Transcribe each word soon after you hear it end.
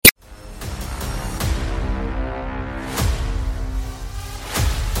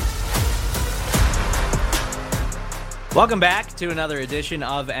Welcome back to another edition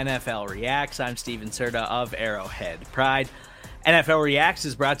of NFL Reacts. I'm Steven Serta of Arrowhead Pride. NFL Reacts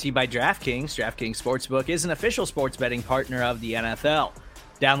is brought to you by DraftKings. DraftKings Sportsbook is an official sports betting partner of the NFL.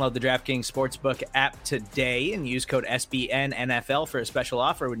 Download the DraftKings Sportsbook app today and use code SBNNFL for a special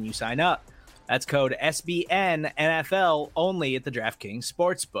offer when you sign up. That's code SBNNFL only at the DraftKings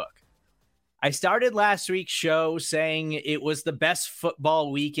Sportsbook. I started last week's show saying it was the best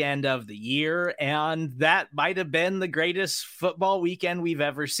football weekend of the year, and that might have been the greatest football weekend we've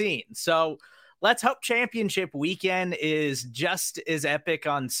ever seen. So let's hope championship weekend is just as epic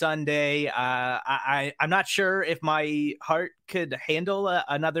on Sunday. I'm not sure if my heart could handle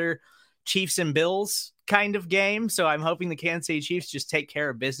another Chiefs and Bills kind of game, so I'm hoping the Kansas City Chiefs just take care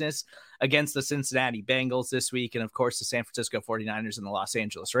of business against the Cincinnati Bengals this week, and of course the San Francisco 49ers and the Los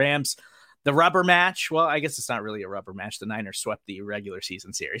Angeles Rams. The rubber match, well, I guess it's not really a rubber match. The Niners swept the regular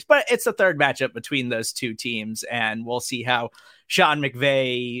season series, but it's the third matchup between those two teams, and we'll see how Sean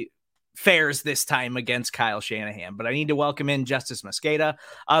McVay fares this time against Kyle Shanahan. But I need to welcome in Justice Mosqueda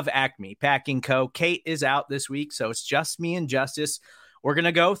of Acme Packing Co. Kate is out this week, so it's just me and Justice. We're going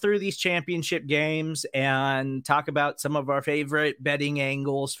to go through these championship games and talk about some of our favorite betting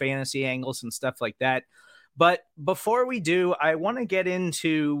angles, fantasy angles, and stuff like that. But before we do, I want to get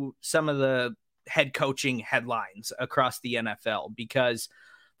into some of the head coaching headlines across the NFL, because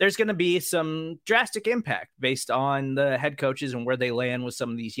there's going to be some drastic impact based on the head coaches and where they land with some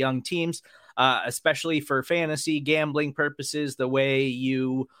of these young teams, especially for fantasy gambling purposes, the way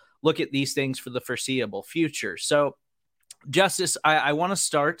you look at these things for the foreseeable future. So, Justice, I want to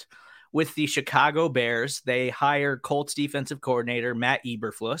start with the Chicago Bears. They hire Colts defensive coordinator Matt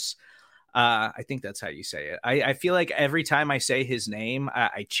Eberflus. I think that's how you say it. I feel like every time I say his name,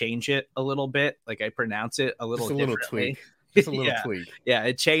 I change it a little bit. Like I pronounce it a little differently. Tweak. Just a little tweak. Yeah,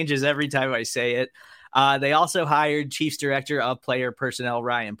 it changes every time I say it. They also hired Chiefs Director of Player Personnel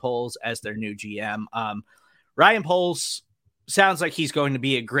Ryan Poles as their new GM. Ryan Poles sounds like he's going to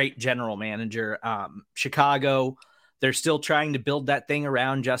be a great general manager. Chicago, they're still trying to build that thing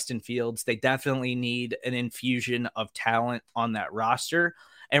around Justin Fields. They definitely need an infusion of talent on that roster.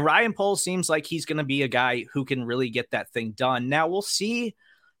 And Ryan Poles seems like he's going to be a guy who can really get that thing done. Now, we'll see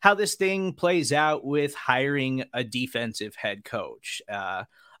how this thing plays out with hiring a defensive head coach. I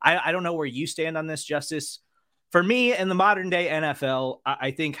don't know where you stand on this, Justice. For me, in the modern day NFL,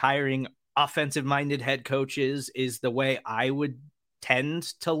 I think hiring offensive-minded head coaches is the way I would tend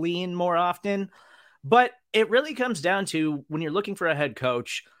to lean more often. But it really comes down to, when you're looking for a head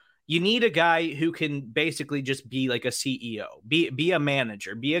coach, you need a guy who can basically just be like a CEO, be a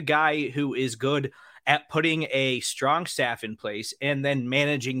manager, be a guy who is good at putting a strong staff in place and then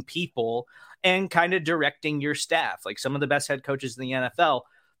managing people and kind of directing your staff. Like some of the best head coaches in the NFL,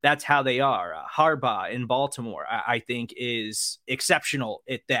 that's how they are. Harbaugh in Baltimore, I think, is exceptional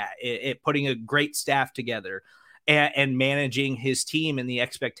at that, at putting a great staff together and managing his team and the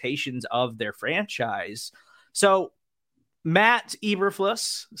expectations of their franchise. So Matt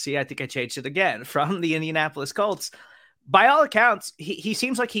Eberflus, see, I think I changed it again, from the Indianapolis Colts. By all accounts, he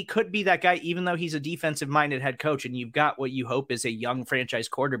seems like he could be that guy, even though he's a defensive-minded head coach, and you've got what you hope is a young franchise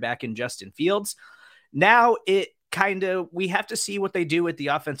quarterback in Justin Fields. Now we have to see what they do with the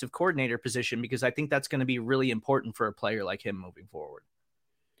offensive coordinator position, because I think that's going to be really important for a player like him moving forward.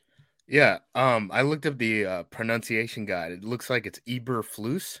 Yeah, I looked up the pronunciation guide. It looks like it's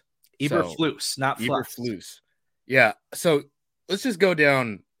Eberflus. Eberflus, not Eberflus. Yeah, so let's just go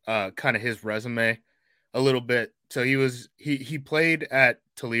down kind of his resume a little bit. So he played at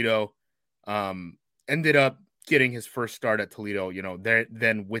Toledo, ended up getting his first start at Toledo,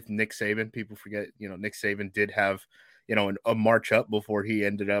 then with Nick Saban. People forget, Nick Saban did have, a march up before he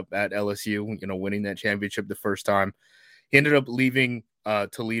ended up at LSU, winning that championship the first time. He ended up leaving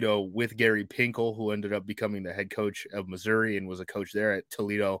Toledo with Gary Pinkel, who ended up becoming the head coach of Missouri and was a coach there at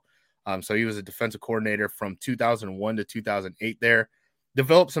Toledo. So he was a defensive coordinator from 2001 to 2008 there.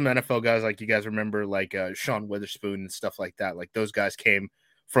 Developed some NFL guys, like you guys remember, like Sean Witherspoon and stuff like that. Like those guys came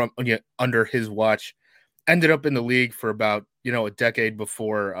from under his watch. Ended up in the league for about, a decade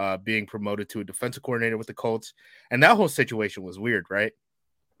before being promoted to a defensive coordinator with the Colts. And that whole situation was weird, right?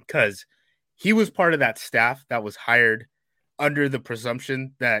 Because he was part of that staff that was hired under the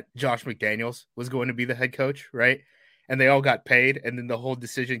presumption that Josh McDaniels was going to be the head coach, right? And they all got paid. And then the whole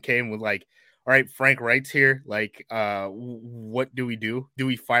decision came with like, all right, Frank Reich's here. Like, what do we do? Do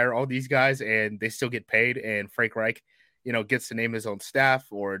we fire all these guys and they still get paid? And Frank Reich, gets to name his own staff,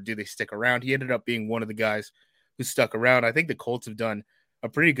 or do they stick around? He ended up being one of the guys who stuck around. I think the Colts have done a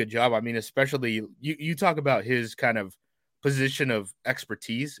pretty good job. I mean, especially you talk about his kind of position of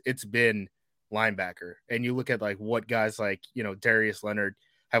expertise. It's been linebacker. And you look at like what guys like, Darius Leonard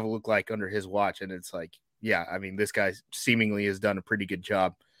have looked like under his watch. And it's like, yeah, I mean, this guy seemingly has done a pretty good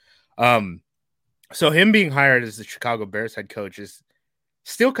job. So him being hired as the Chicago Bears head coach is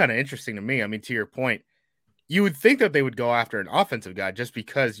still kind of interesting to me. I mean, to your point, you would think that they would go after an offensive guy just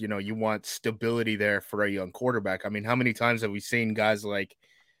because, you want stability there for a young quarterback. I mean, how many times have we seen guys like,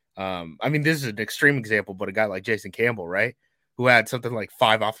 I mean, this is an extreme example, but a guy like Jason Campbell, right? Who had something like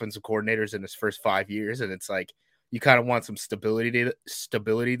 5 offensive coordinators in his first 5 years. And it's like, you kind of want some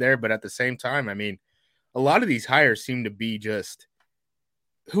stability there. But at the same time, I mean, a lot of these hires seem to be just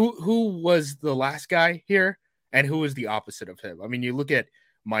who was the last guy here and who was the opposite of him. I mean, you look at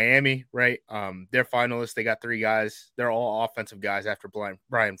Miami, right? They're finalists. They got 3 guys. They're all offensive guys after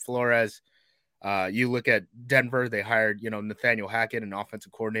Brian Flores. You look at Denver. They hired, Nathaniel Hackett, an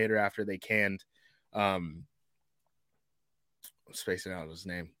offensive coordinator, after they canned. I'm spacing out his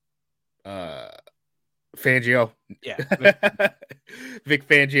name. Fangio. Yeah. Vic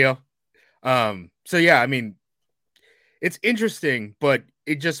Fangio. So yeah, I mean, it's interesting, but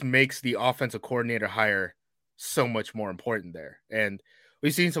it just makes the offensive coordinator hire so much more important there. And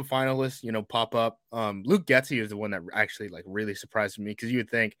we've seen some finalists, pop up. Luke Getsy is the one that actually like really surprised me, because you would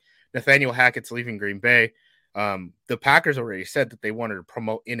think Nathaniel Hackett's leaving Green Bay. The Packers already said that they wanted to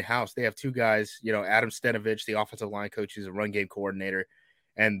promote in-house. They have 2 guys, Adam Stenovich, the offensive line coach, who's a run game coordinator,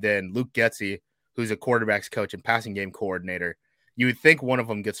 and then Luke Getsy, who's a quarterback's coach and passing game coordinator. You would think one of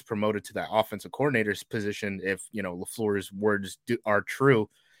them gets promoted to that offensive coordinator's position if, LaFleur's words are true.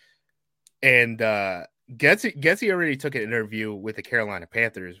 And Getsy already took an interview with the Carolina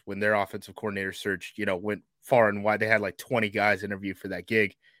Panthers when their offensive coordinator search, went far and wide. They had like 20 guys interviewed for that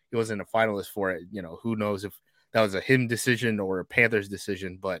gig. He wasn't a finalist for it. Who knows if that was a him decision or a Panthers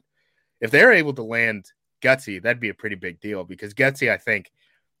decision. But if they're able to land Getsy, that'd be a pretty big deal, because Getsy, I think,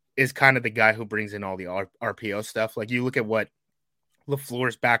 is kind of the guy who brings in all the RPO stuff. Like, you look at what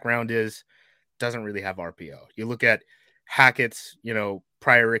LaFleur's background doesn't really have RPO. You look at Hackett's,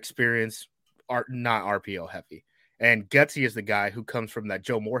 prior experience, are not RPO heavy. And Getsy is the guy who comes from that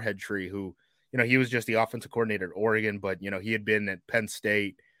Joe Moorhead tree, who, he was just the offensive coordinator at Oregon, but, he had been at Penn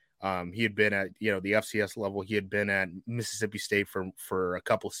State. He had been at, the FCS level. He had been at Mississippi State for a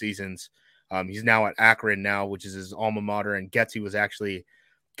couple seasons. He's now at Akron now, which is his alma mater. And Getsy was actually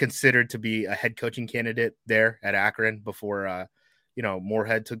considered to be a head coaching candidate there at Akron before,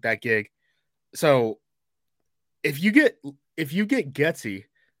 Moorhead took that gig. So if you get Getsy,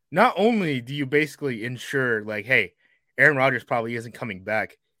 not only do you basically ensure like, hey, Aaron Rodgers probably isn't coming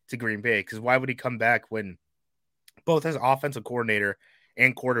back to Green Bay, because why would he come back when both his offensive coordinator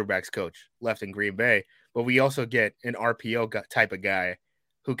and quarterbacks coach left in Green Bay? But we also get an RPO type of guy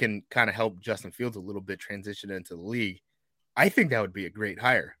who can kind of help Justin Fields a little bit transition into the league. I think that would be a great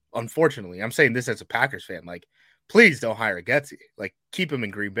hire. Unfortunately, I'm saying this as a Packers fan. Like, please don't hire Getsy. Like, keep him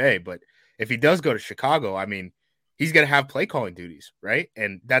in Green Bay. But if he does go to Chicago, I mean, he's going to have play calling duties, right?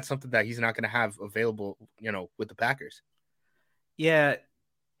 And that's something that he's not going to have available, with the Packers. Yeah,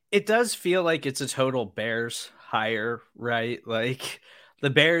 it does feel like it's a total Bears hire, right? Like, the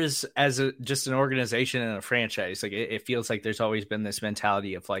Bears as just an organization and a franchise, like it feels like there's always been this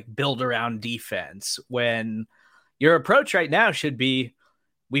mentality of like build around defense, when your approach right now should be,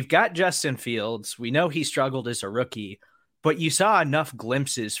 we've got Justin Fields. We know he struggled as a rookie, but you saw enough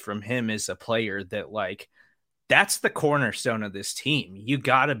glimpses from him as a player that like, that's the cornerstone of this team. You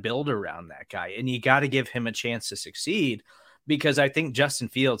got to build around that guy, and you got to give him a chance to succeed, because I think Justin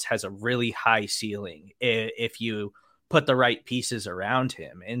Fields has a really high ceiling if you put the right pieces around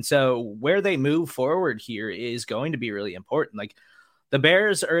him. And so where they move forward here is going to be really important. Like, the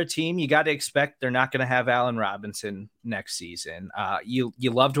Bears are a team you got to expect they're not going to have Allen Robinson next season. You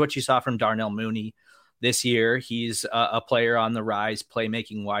loved what you saw from Darnell Mooney this year. He's a player on the rise,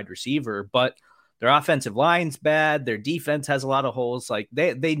 playmaking wide receiver, but their offensive line's bad. Their defense has a lot of holes. Like,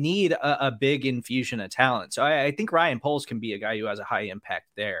 they need a big infusion of talent. So I think Ryan Poles can be a guy who has a high impact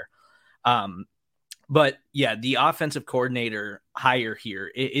there. But yeah, the offensive coordinator hire here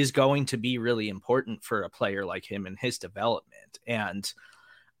is going to be really important for a player like him and his development. And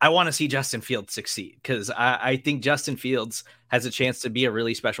I want to see Justin Fields succeed, because I think Justin Fields has a chance to be a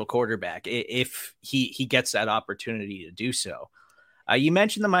really special quarterback if he gets that opportunity to do so. You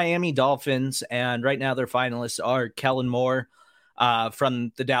mentioned the Miami Dolphins, and right now their finalists are Kellen Moore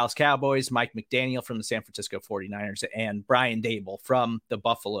from the Dallas Cowboys, Mike McDaniel from the San Francisco 49ers, and Brian Dable from the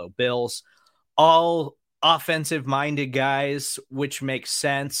Buffalo Bills. All offensive-minded guys, which makes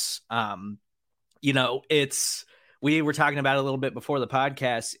sense. We were talking about it a little bit before the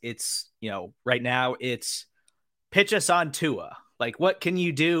podcast. It's, right now it's pitch us on Tua. Like, what can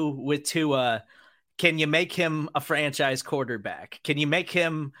you do with Tua? Can you make him a franchise quarterback? Can you make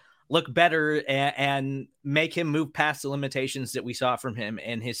him look better and make him move past the limitations that we saw from him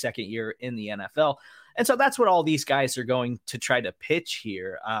in his second year in the NFL? And so that's what all these guys are going to try to pitch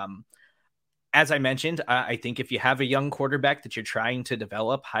here. As I mentioned, I think if you have a young quarterback that you're trying to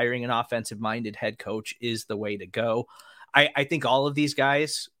develop, hiring an offensive-minded head coach is the way to go. I think all of these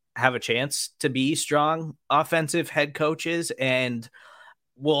guys have a chance to be strong offensive head coaches, and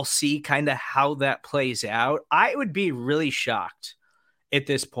we'll see kind of how that plays out. I would be really shocked at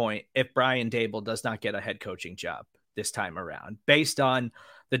this point if Brian Daboll does not get a head coaching job this time around, based on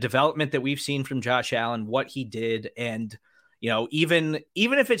the development that we've seen from Josh Allen, what he did, and even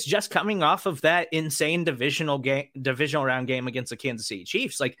if it's just coming off of that insane divisional round game against the Kansas City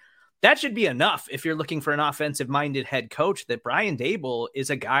Chiefs, like that should be enough if you're looking for an offensive-minded head coach, that Brian Daboll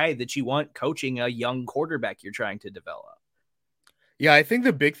is a guy that you want coaching a young quarterback you're trying to develop. Yeah, I think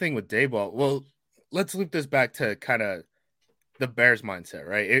the big thing with Daboll, well, let's loop this back to kind of the Bears mindset,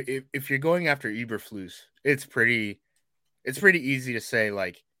 right? If you're going after Eberflus, it's pretty easy to say,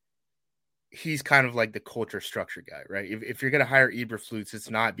 like, he's kind of like the culture structure guy, right? If you're going to hire Eberflus,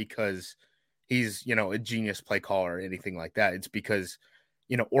 it's not because he's, a genius play caller or anything like that. It's because,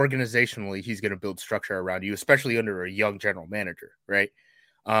 organizationally, he's going to build structure around you, especially under a young general manager, right?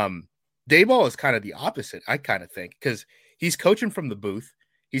 Daboll is kind of the opposite, I kind of think, because he's coaching from the booth.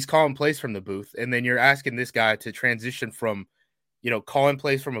 He's calling plays from the booth. And then you're asking this guy to transition from, calling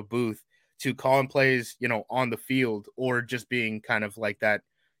plays from a booth to calling plays, on the field, or just being kind of like that,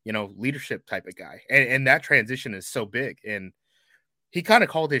 leadership type of guy. And that transition is so big. And he kind of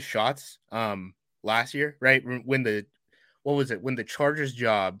called his shots last year, right? When the Chargers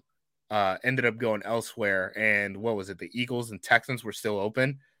job ended up going elsewhere, and the Eagles and Texans were still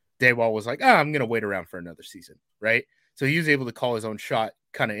open, Daboll was like, I'm going to wait around for another season, right? So he was able to call his own shot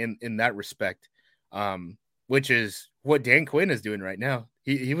kind of in that respect, which is what Dan Quinn is doing right now.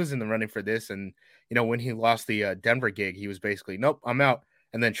 He was in the running for this. And, when he lost the Denver gig, he was basically, nope, I'm out.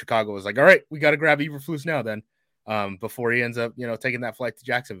 And then Chicago was like, all right, we got to grab Eberflus now then, before he ends up, taking that flight to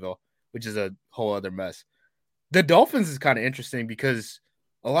Jacksonville, which is a whole other mess. The Dolphins is kind of interesting because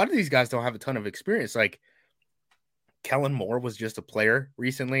a lot of these guys don't have a ton of experience. Like Kellen Moore was just a player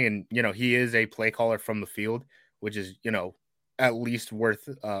recently, and, he is a play caller from the field, which is, at least worth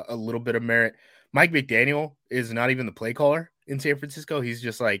a little bit of merit. Mike McDaniel is not even the play caller in San Francisco. He's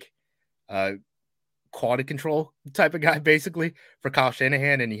just like quality control type of guy, basically, for Kyle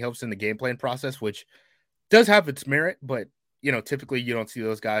Shanahan, and he helps in the game plan process, which does have its merit, but typically you don't see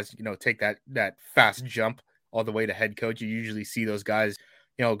those guys take that fast jump all the way to head coach. You usually see those guys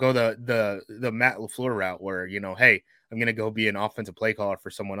go the Matt LaFleur route, where hey, I'm gonna go be an offensive play caller for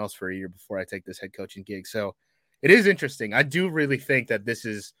someone else for a year before I take this head coaching gig. So it is interesting. I do really think that this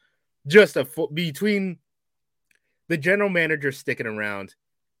is just between the general manager sticking around,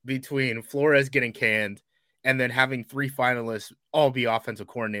 between Flores getting canned, and then having 3 finalists all be offensive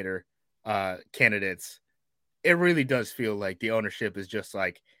coordinator candidates. It really does feel like the ownership is just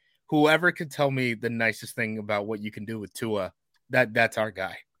like, whoever can tell me the nicest thing about what you can do with Tua, that's our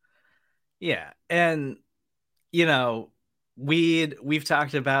guy. Yeah. And, we've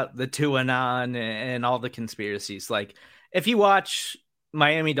talked about the Tua-non and all the conspiracies. Like, if you watch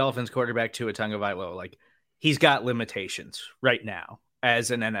Miami Dolphins quarterback Tua Tagovailoa, like, he's got limitations right now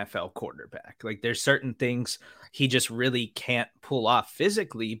as an NFL quarterback. Like, there's certain things he just really can't pull off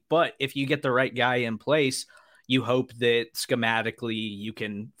physically, but if you get the right guy in place, you hope that schematically you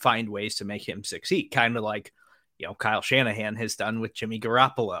can find ways to make him succeed. Kind of like, Kyle Shanahan has done with Jimmy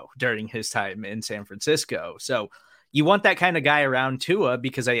Garoppolo during his time in San Francisco. So you want that kind of guy around Tua,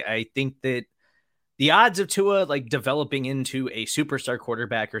 because I think that the odds of Tua like developing into a superstar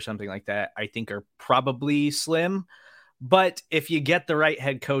quarterback or something like that, I think are probably slim. But if you get the right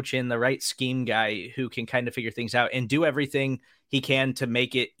head coach in, the right scheme guy who can kind of figure things out and do everything he can to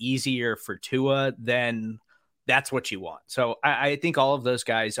make it easier for Tua, then that's what you want. So I think all of those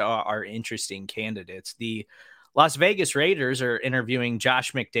guys are interesting candidates. The Las Vegas Raiders are interviewing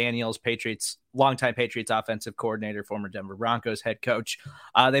Josh McDaniels, longtime Patriots offensive coordinator, former Denver Broncos head coach.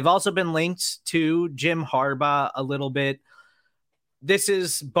 They've also been linked to Jim Harbaugh a little bit. This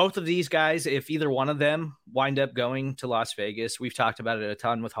is both of these guys. If either one of them wind up going to Las Vegas, we've talked about it a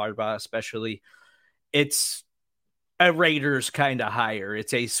ton with Harbaugh, especially. It's a Raiders kind of hire.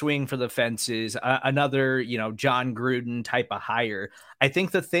 It's a swing for the fences, another, John Gruden type of hire. I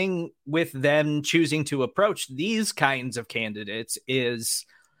think the thing with them choosing to approach these kinds of candidates is,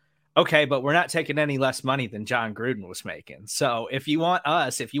 Okay, but we're not taking any less money than John Gruden was making. So if you want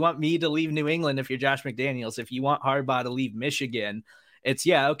us, if you want me to leave New England, if you're Josh McDaniels, if you want Harbaugh to leave Michigan, it's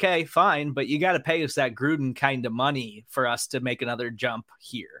yeah, okay, fine, but you got to pay us that Gruden kind of money for us to make another jump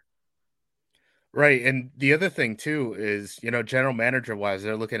here. Right. And the other thing too is, general manager wise,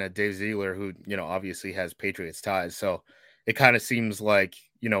 they're looking at Dave Ziegler, who, obviously has Patriots ties. So it kind of seems like,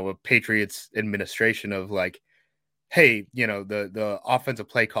 a Patriots administration of like, hey, the offensive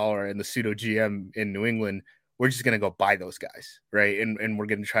play caller and the pseudo GM in New England, we're just gonna go buy those guys, right? And we're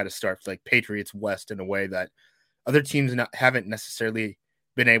gonna try to start like Patriots West in a way that other teams haven't necessarily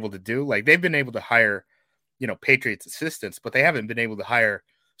been able to do. Like they've been able to hire, Patriots assistants, but they haven't been able to hire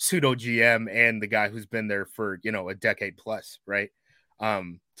pseudo GM and the guy who's been there for a decade plus, right?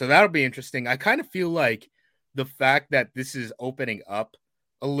 So that'll be interesting. I kind of feel like the fact that this is opening up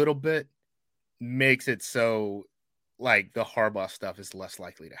a little bit makes it so like the Harbaugh stuff is less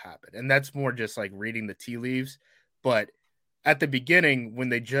likely to happen. And that's more just like reading the tea leaves. But at the beginning, when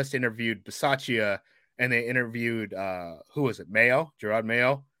they just interviewed Bisaccia and they interviewed who was it, Mayo, Gerard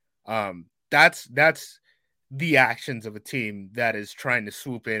Mayo, that's the actions of a team that is trying to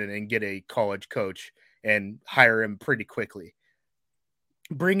swoop in and get a college coach and hire him pretty quickly.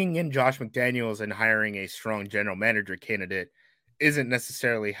 Bringing in Josh McDaniels and hiring a strong general manager candidate isn't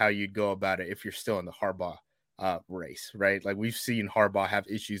necessarily how you'd go about it if you're still in the Harbaugh race, right? Like we've seen Harbaugh have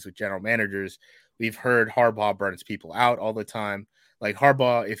issues with general managers. We've heard Harbaugh burns people out all the time. Like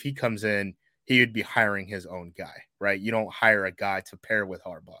Harbaugh, if he comes in, he would be hiring his own guy, right? You don't hire a guy to pair with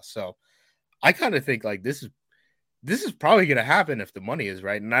Harbaugh. So I kind of think like this is probably going to happen if the money is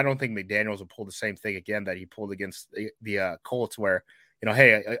right. And I don't think McDaniels will pull the same thing again that he pulled against the Colts where,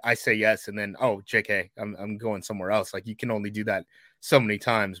 hey, I say yes. And then, oh, JK, I'm going somewhere else. Like you can only do that so many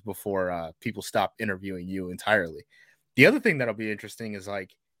times before people stop interviewing you entirely. The other thing that'll be interesting is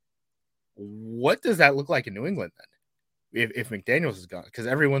like, what does that look like in New England then? If McDaniels is gone, because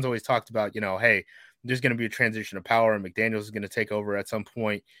everyone's always talked about, hey, there's going to be a transition of power and McDaniels is going to take over at some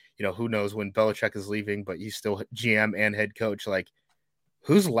point. Who knows when Belichick is leaving, but he's still GM and head coach. Like,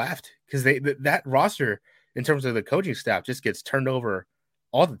 who's left? Because that roster, in terms of the coaching staff, just gets turned over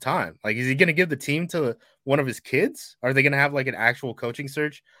all the time. Like, is he going to give the team to one of his kids? Are they going to have like an actual coaching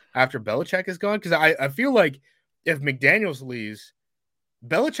search after Belichick is gone? Because I feel like if McDaniels leaves,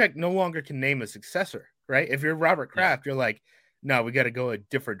 Belichick no longer can name a successor, right? If you're Robert Kraft, you're like, no, we got to go a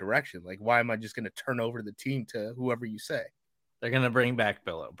different direction. Like, why am I just going to turn over the team to whoever you say? They're going to bring back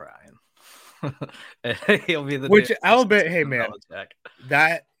Bill O'Brien. He'll be the Alabama. Hey man,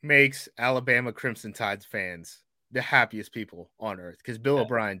 that makes Alabama Crimson Tides fans the happiest people on earth because Bill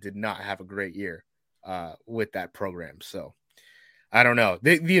O'Brien did not have a great year with that program. So I don't know.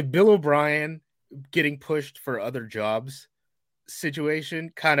 The Bill O'Brien getting pushed for other jobs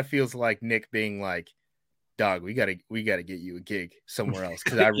situation kind of feels like Nick being like, dog, we gotta get you a gig somewhere else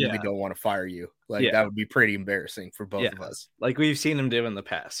because I really don't want to fire you. Like that would be pretty embarrassing for both of us. Like we've seen him do in the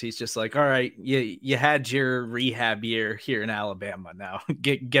past. He's just like, all right, you had your rehab year here in Alabama. Now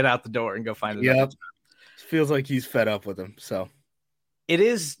get out the door and go find another job. Feels like he's fed up with him. So it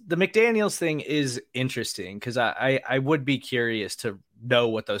is, the McDaniels thing is interesting because I would be curious to know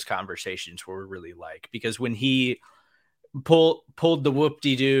what those conversations were really like, because when he pulled the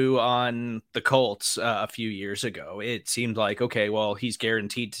whoop-de-doo on the Colts a few years ago, it seemed like, okay, well, he's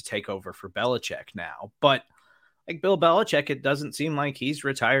guaranteed to take over for Belichick now. But like Bill Belichick, it doesn't seem like he's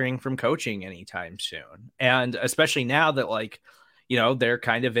retiring from coaching anytime soon. And especially now that, like, they're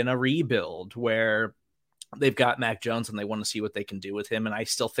kind of in a rebuild where they've got Mac Jones and they want to see what they can do with him. And I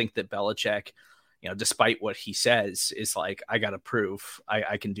still think that Belichick, despite what he says, is like, I got to prove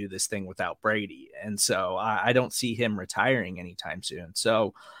I can do this thing without Brady. And so I don't see him retiring anytime soon.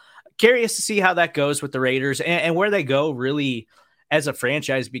 So curious to see how that goes with the Raiders and where they go really as a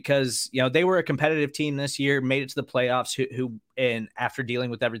franchise, because, they were a competitive team this year, made it to the playoffs, who and after dealing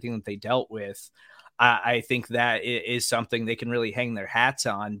with everything that they dealt with, I think that is something they can really hang their hats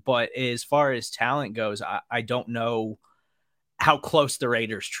on. But as far as talent goes, I don't know how close the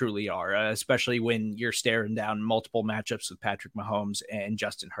Raiders truly are, especially when you're staring down multiple matchups with Patrick Mahomes and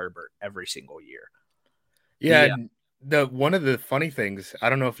Justin Herbert every single year. Yeah. The one of the funny things, I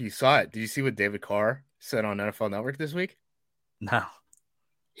don't know if you saw it. Did you see what David Carr said on NFL Network this week? No.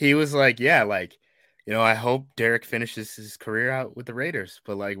 He was like, yeah, like, I hope Derek finishes his career out with the Raiders,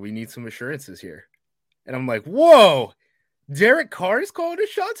 but like, we need some assurances here. And I'm like, whoa, Derek Carr is calling his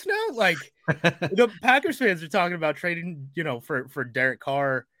shots now? Like, the Packers fans are talking about trading, for Derek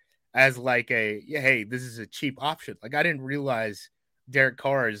Carr as like hey, this is a cheap option. Like, I didn't realize Derek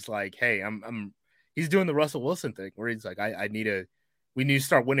Carr is like, hey, he's doing the Russell Wilson thing where he's like, I need a we need to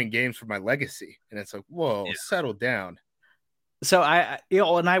start winning games for my legacy. And it's like, whoa, settle down. So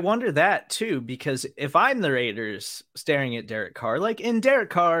and I wonder that too, because if I'm the Raiders staring at Derek Carr, and Derek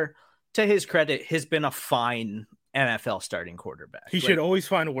Carr, to his credit, has been a fine NFL starting quarterback. He should always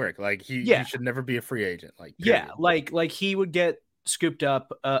find work. He should never be a free agent. He would get scooped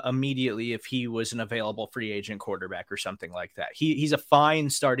up immediately if he was an available free agent quarterback or something like that. He's a fine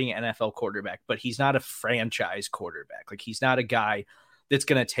starting NFL quarterback, but he's not a franchise quarterback. He's not a guy that's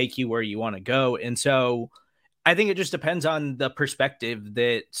going to take you where you want to go. And so I think it just depends on the perspective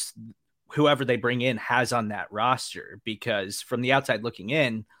that whoever they bring in has on that roster, because from the outside looking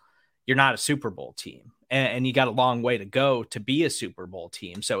in, you're not a Super Bowl team, and you got a long way to go to be a Super Bowl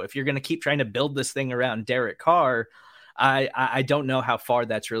team. So if you're going to keep trying to build this thing around Derek Carr, I don't know how far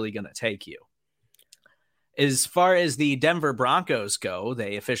that's really going to take you. As far as the Denver Broncos go,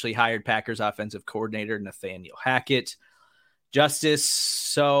 they officially hired Packers offensive coordinator Nathaniel Hackett. Justice,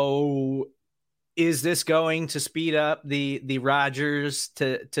 so is this going to speed up the Rodgers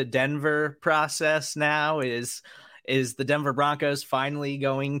to Denver process now? Is the Denver Broncos finally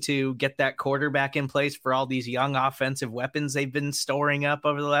going to get that quarterback in place for all these young offensive weapons they've been storing up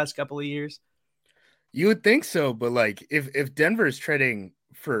over the last couple of years? You would think so, but if Denver is trading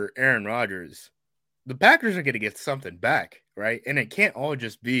for Aaron Rodgers, the Packers are going to get something back, right? And it can't all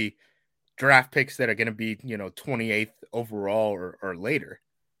just be draft picks that are going to be, 28th overall or later.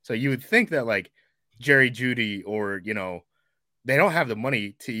 So you would think that Jerry Jeudy or, they don't have the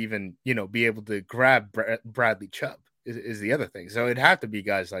money to even, be able to grab Bradley Chubb is the other thing. So it'd have to be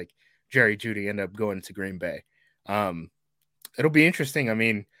guys like Jerry Jeudy end up going to Green Bay. It'll be interesting. I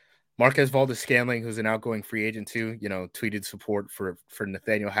mean, Marquez Valdes-Scantling, who's an outgoing free agent too, tweeted support for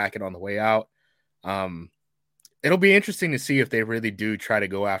Nathaniel Hackett on the way out. It'll be interesting to see if they really do try to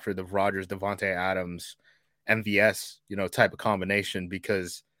go after the Rodgers, Davante Adams, MVS, type of combination,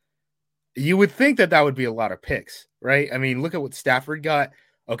 because you would think that would be a lot of picks, right? I mean, look at what Stafford got.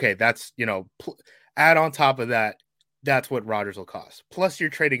 Okay, that's, add on top of that, that's what Rodgers will cost. Plus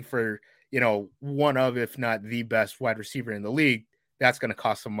you're trading for, one of, if not the best wide receiver in the league. That's going to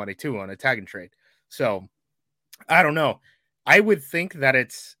cost some money too on a tag and trade. So I don't know. I would think that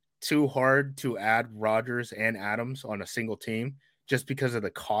it's too hard to add Rodgers and Adams on a single team just because of the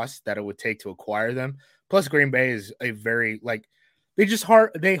cost that it would take to acquire them. Plus Green Bay is a very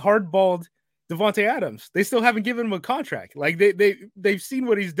they hardballed Davante Adams. They still haven't given him a contract. They've seen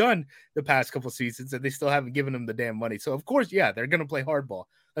what he's done the past couple seasons, and they still haven't given him the damn money. So of course, yeah, they're going to play hardball.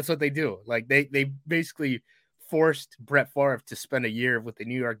 That's what they do. They basically forced Brett Favre to spend a year with the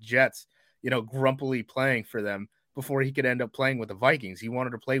New York Jets, grumpily playing for them before he could end up playing with the Vikings. He wanted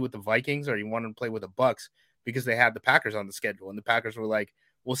to play with the Vikings or he wanted to play with the Bucks because they had the Packers on the schedule, and the Packers were like,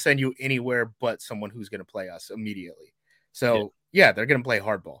 we'll send you anywhere but someone who's going to play us immediately. So yeah, they're going to play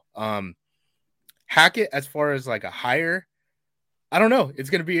hardball. Hackett, as far as a hire, I don't know. It's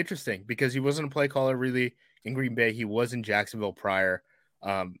going to be interesting because he wasn't a play caller really in Green Bay. He was in Jacksonville prior.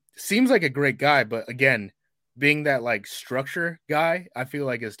 Seems like a great guy, but again, being that structure guy, I feel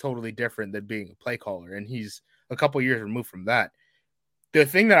is totally different than being a play caller. And he's a couple years removed from that. The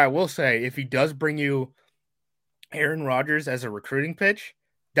thing that I will say, if he does bring you Aaron Rodgers as a recruiting pitch,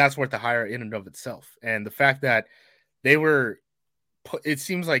 that's worth the hire in and of itself. And the fact that it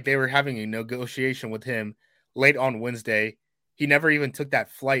seems like they were having a negotiation with him late on Wednesday. He never even took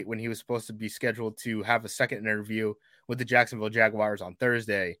that flight when he was supposed to be scheduled to have a second interview with the Jacksonville Jaguars on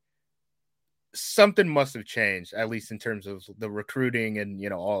Thursday. Something must have changed, at least in terms of the recruiting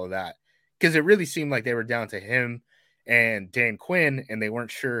and, all of that. Because it really seemed like they were down to him and Dan Quinn, and they weren't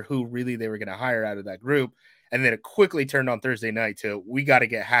sure who really they were going to hire out of that group. And then it quickly turned on Thursday night to, we got to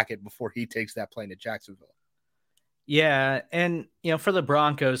get Hackett before he takes that plane to Jacksonville. Yeah, and for the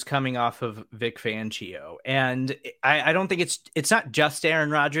Broncos coming off of Vic Fangio, and I don't think it's not just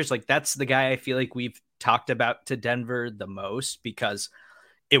Aaron Rodgers. That's the guy I feel like we've talked about to Denver the most, because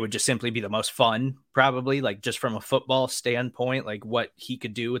it would just simply be the most fun, probably, just from a football standpoint, what he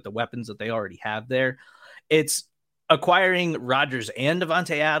could do with the weapons that they already have there. It's acquiring Rodgers and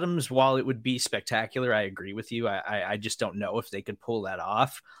Davante Adams. While it would be spectacular, I agree with you. I just don't know if they could pull that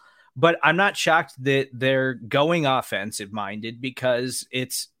off. But I'm not shocked that they're going offensive minded, because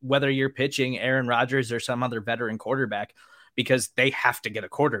it's whether you're pitching Aaron Rodgers or some other veteran quarterback, because they have to get a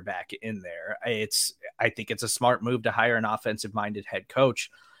quarterback in there. I think it's a smart move to hire an offensive minded head coach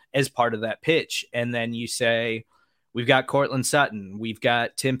as part of that pitch. And then you say, we've got Cortland Sutton, we've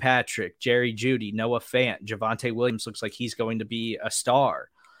got Tim Patrick, Jerry Jeudy, Noah Fant, Javonte Williams looks like he's going to be a star.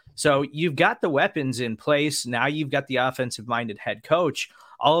 So you've got the weapons in place. Now you've got the offensive minded head coach.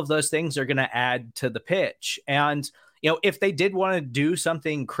 All of those things are going to add to the pitch. And if they did want to do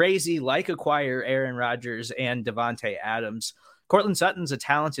something crazy like acquire Aaron Rodgers and Devontae Adams, Cortland Sutton's a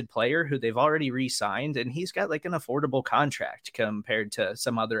talented player who they've already re-signed, and he's got like an affordable contract compared to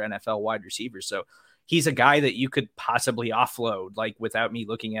some other NFL wide receivers. So he's a guy that you could possibly offload, like without me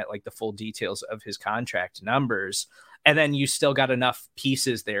looking at like the full details of his contract numbers. And then you still got enough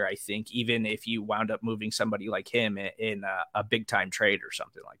pieces there, I think, even if you wound up moving somebody like him in a big time trade or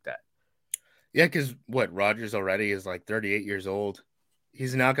something like that. Yeah, because Rodgers already is like 38 years old.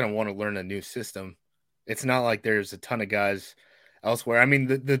 He's not going to want to learn a new system. It's not like there's a ton of guys elsewhere. I mean,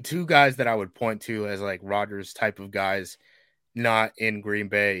 the two guys that I would point to as like Rodgers type of guys not in Green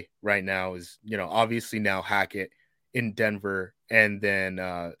Bay right now is, obviously now Hackett in Denver, and then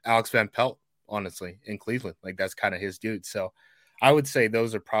Alex Van Pelt, honestly, in Cleveland. Like, that's kind of his dude. So I would say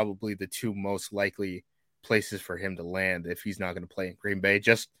those are probably the two most likely places for him to land if he's not going to play in Green Bay,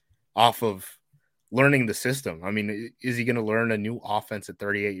 just off of learning the system. I mean, is he going to learn a new offense at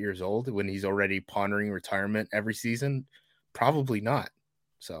 38 years old when he's already pondering retirement every season? Probably not.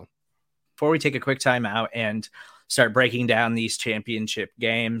 So before we take a quick time out and start breaking down these championship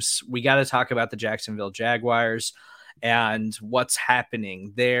games, we got to talk about the Jacksonville Jaguars and what's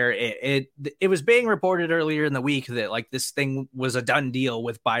happening there. It was being reported earlier in the week that like this thing was a done deal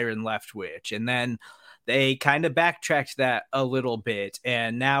with Byron Leftwich, and then they kind of backtracked that a little bit,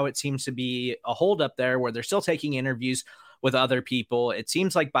 and now it seems to be a holdup there where they're still taking interviews with other people. It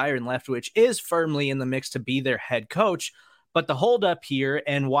seems like Byron Leftwich is firmly in the mix to be their head coach, but the holdup here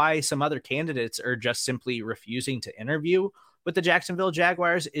and why some other candidates are just simply refusing to interview with the Jacksonville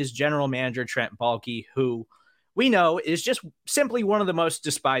Jaguars is general manager Trent Baalke, who we know is just simply one of the most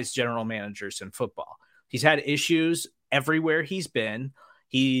despised general managers in football. He's had issues everywhere he's been.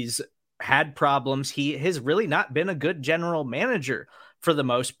 He's had problems. He has really not been a good general manager for the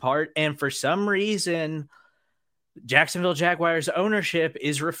most part. And for some reason, Jacksonville Jaguars ownership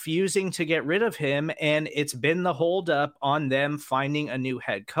is refusing to get rid of him, and it's been the holdup on them finding a new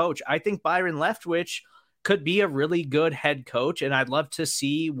head coach. I think Byron Leftwich could be a really good head coach, and I'd love to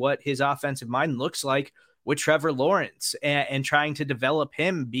see what his offensive mind looks like with Trevor Lawrence and trying to develop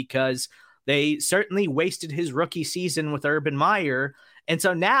him, because they certainly wasted his rookie season with Urban Meyer. And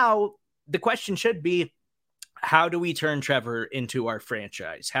so now the question should be, how do we turn Trevor into our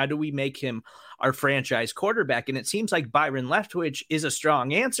franchise? How do we make him our franchise quarterback? And it seems like Byron Leftwich is a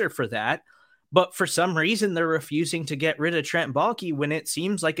strong answer for that. But for some reason, they're refusing to get rid of Trent Baalke when it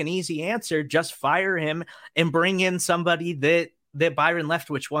seems like an easy answer. Just fire him and bring in somebody that Byron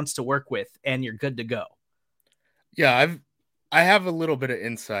Leftwich wants to work with, and you're good to go. Yeah, I have a little bit of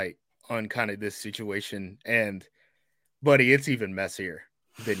insight on kind of this situation, and buddy, it's even messier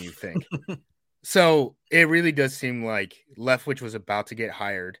than you think. So it really does seem like Leftwich was about to get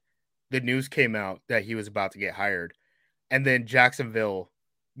hired. The news came out that he was about to get hired, and then Jacksonville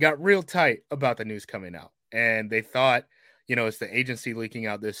got real tight about the news coming out, and they thought, it's the agency leaking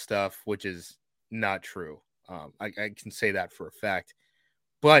out this stuff, which is not true. I can say that for a fact,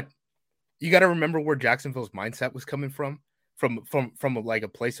 but you got to remember where Jacksonville's mindset was coming from like a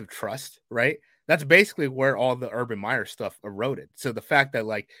place of trust, right? That's basically where all the Urban Meyer stuff eroded. So the fact that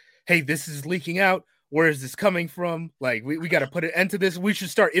like, hey, this is leaking out. Where is this coming from? Like, we got to put an end to this. We should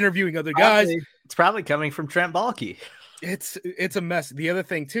start interviewing other guys. It's probably coming from Trent Baalke. It's a mess. The other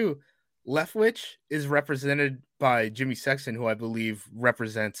thing too, Leftwich is represented by Jimmy Sexton, who I believe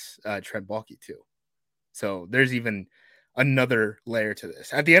represents Trent Baalke too. So there's even another layer to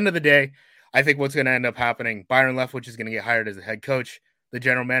this. At the end of the day, I think what's going to end up happening, Byron Leftwich is going to get hired as the head coach. The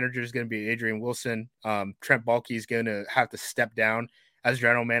general manager is going to be Adrian Wilson. Trent Baalke is going to have to step down as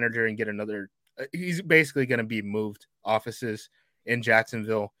general manager and get another. He's basically going to be moved offices in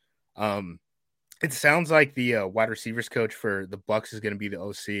Jacksonville. It sounds like the wide receivers coach for the Bucs is going to be the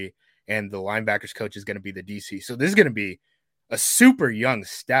OC, and the linebackers coach is going to be the DC. So this is going to be a super young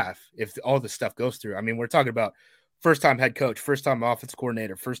staff if all this stuff goes through. I mean, we're talking about first-time head coach, first-time offense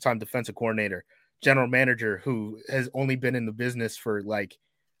coordinator, first-time defensive coordinator, general manager who has only been in the business for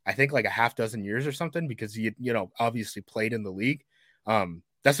I think a half dozen years or something, because he, obviously played in the league.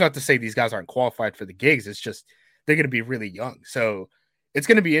 That's not to say these guys aren't qualified for the gigs. It's just they're going to be really young. So it's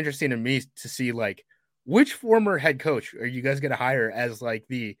going to be interesting to me to see which former head coach are you guys going to hire as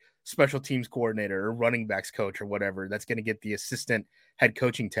the special teams coordinator or running backs coach or whatever that's going to get the assistant head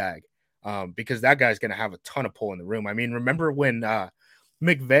coaching tag, because that guy's going to have a ton of pull in the room. I mean, remember when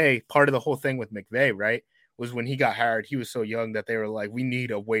McVay, part of the whole thing with McVay, right, was when he got hired, he was so young that they were like, we need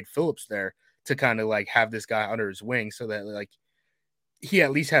a Wade Phillips there to kind of have this guy under his wing so that he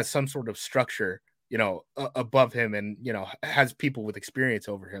at least has some sort of structure above him and, has people with experience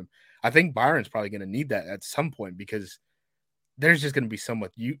over him. I think Byron's probably going to need that at some point because there's just going to be so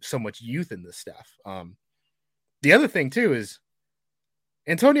much youth in this staff. The other thing too is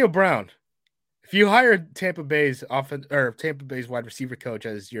Antonio Brown. If you hire Tampa Bay's wide receiver coach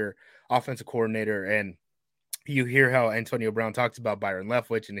as your offensive coordinator, and you hear how Antonio Brown talks about Byron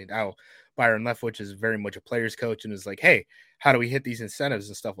Leftwich and how Byron Leftwich is very much a player's coach and is like, hey, how do we hit these incentives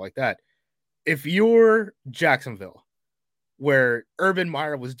and stuff like that? If you're Jacksonville, where Urban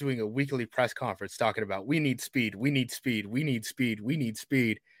Meyer was doing a weekly press conference talking about we need speed, we need speed, we need speed, we need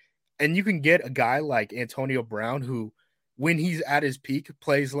speed, and you can get a guy like Antonio Brown who, when he's at his peak,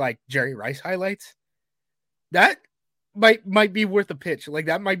 plays like Jerry Rice highlights, that might be worth a pitch. Like,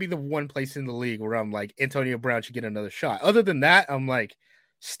 that might be the one place in the league where I'm like, Antonio Brown should get another shot. Other than that, I'm like,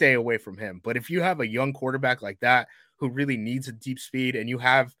 stay away from him. But if you have a young quarterback like that who really needs a deep speed, and you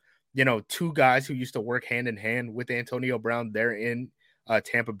have, two guys who used to work hand in hand with Antonio Brown there in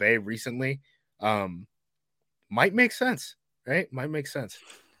Tampa Bay recently, might make sense, right? Might make sense.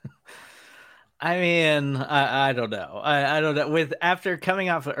 I mean, I don't know. I don't know. After coming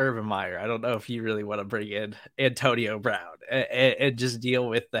off of Urban Meyer, I don't know if you really want to bring in Antonio Brown and just deal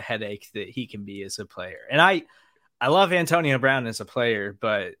with the headache that he can be as a player. And I love Antonio Brown as a player,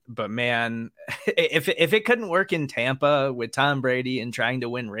 but man, if it couldn't work in Tampa with Tom Brady and trying to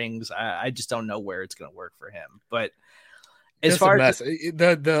win rings, I just don't know where it's going to work for him. But as far as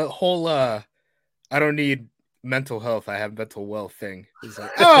the whole I don't need mental health, I have mental wealth thing is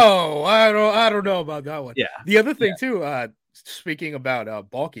like, oh, I don't know about that one. Yeah. The other thing too, speaking about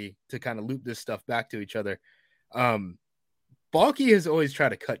Baalke, to kind of loop this stuff back to each other, Baalke has always tried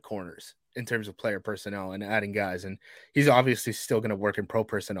to cut corners in terms of player personnel and adding guys, and he's obviously still going to work in pro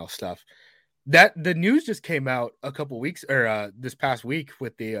personnel stuff. That the news just came out a couple weeks or this past week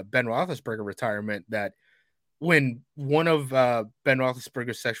with the Ben Roethlisberger retirement, that when one of Ben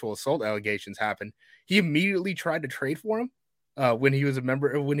Roethlisberger's sexual assault allegations happened, he immediately tried to trade for him when he was a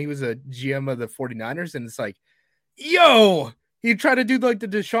GM of the 49ers. And it's like, yo, he tried to do like the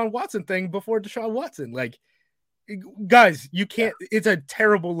Deshaun Watson thing before Deshaun Watson. Like, guys, you can't, it's a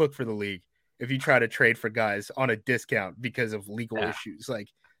terrible look for the league if you try to trade for guys on a discount because of legal issues. Like,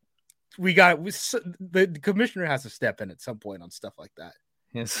 the commissioner has to step in at some point on stuff like that.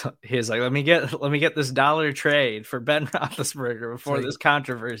 He's like, let me get this dollar trade for Ben Roethlisberger before this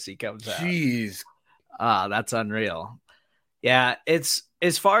controversy comes out. Jeez. That's unreal. Yeah, it's,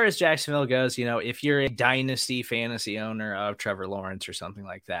 as far as Jacksonville goes, if you're a dynasty fantasy owner of Trevor Lawrence or something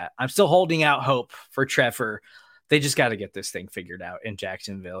like that, I'm still holding out hope for Trevor. They just got to get this thing figured out in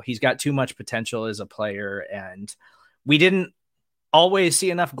Jacksonville. He's got too much potential as a player, and we didn't always see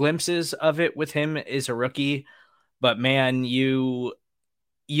enough glimpses of it with him as a rookie. But man, you'd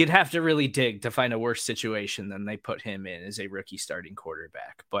have to really dig to find a worse situation than they put him in as a rookie starting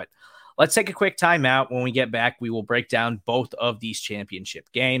quarterback. But let's take a quick timeout. When we get back, we will break down both of these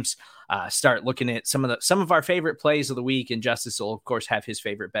championship games, start looking at some of our favorite plays of the week, and Justice will, of course, have his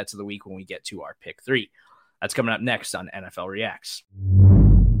favorite bets of the week when we get to our pick 3. That's coming up next on NFL Reacts.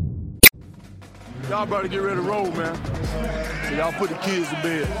 Y'all better get ready to roll, man. So y'all put the kids to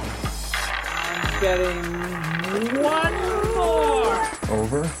bed. I'm betting one more.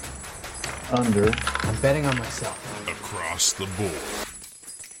 Over, under. I'm betting on myself. Across the board.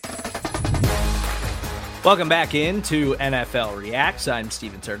 Welcome back into NFL Reacts. I'm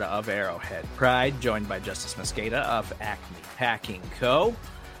Steven Serta of Arrowhead Pride, joined by Justice Mosqueda of Acme Packing Co.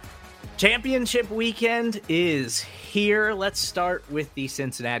 Championship weekend is here. Let's start with the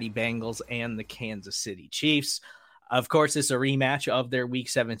Cincinnati Bengals and the Kansas City Chiefs. Of course, it's a rematch of their Week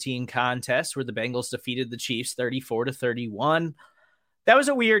 17 contest where the Bengals defeated the Chiefs 34-31. That was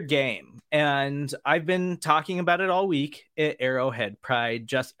a weird game, and I've been talking about it all week at Arrowhead Pride.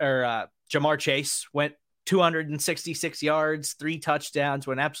 Ja'Marr Chase went 266 yards, 3 touchdowns,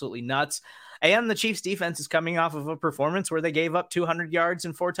 went absolutely nuts. And the Chiefs defense is coming off of a performance where they gave up 200 yards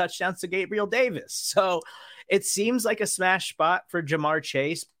and 4 touchdowns to Gabriel Davis. So it seems like a smash spot for Ja'Marr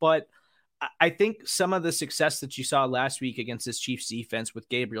Chase, but I think some of the success that you saw last week against this Chiefs defense with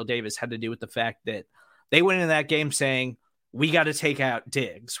Gabriel Davis had to do with the fact that they went into that game saying, we got to take out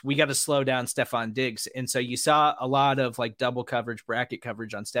Diggs. We got to slow down Stephon Diggs. And so you saw a lot of like double coverage, bracket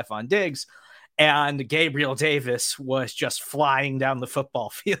coverage on Stephon Diggs. And Gabriel Davis was just flying down the football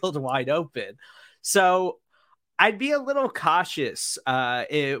field wide open. So I'd be a little cautious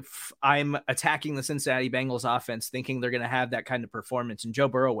if I'm attacking the Cincinnati Bengals offense, thinking they're going to have that kind of performance. And Joe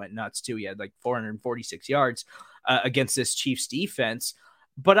Burrow went nuts too. He had like 446 yards against this Chiefs defense.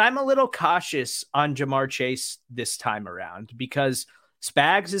 But I'm a little cautious on Ja'Marr Chase this time around because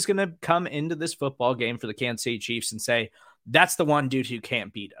Spags is going to come into this football game for the Kansas City Chiefs and say, that's the one dude who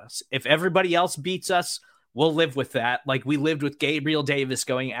can't beat us. If everybody else beats us, we'll live with that. Like we lived with Gabriel Davis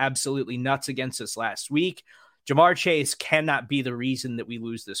going absolutely nuts against us last week. Ja'Marr Chase cannot be the reason that we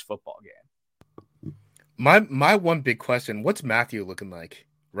lose this football game. My one big question, what's Matthew looking like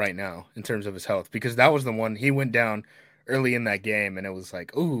right now in terms of his health? Because that was the one he went down early in that game, and it was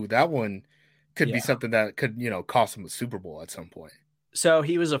like, ooh, that one could be something that could, cost him a Super Bowl at some point. So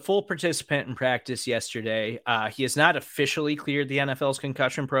he was a full participant in practice yesterday. He has not officially cleared the NFL's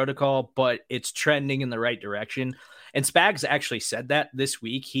concussion protocol, but it's trending in the right direction. And Spags actually said that this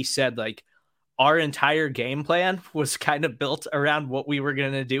week. He said, like, our entire game plan was kind of built around what we were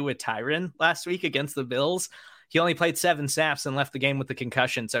going to do with Tyron last week against the Bills. He only played 7 snaps and left the game with the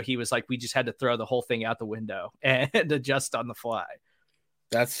concussion. So he was like, we just had to throw the whole thing out the window and adjust on the fly.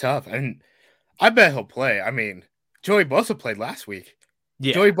 That's tough. And I bet he'll play. I mean, Joey Bosa played last week.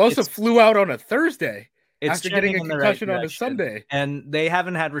 Yeah, Joey Bosa flew out on a Thursday after getting a concussion on a Sunday. And they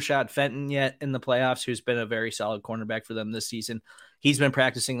haven't had Rashad Fenton yet in the playoffs, who's been a very solid cornerback for them this season. He's been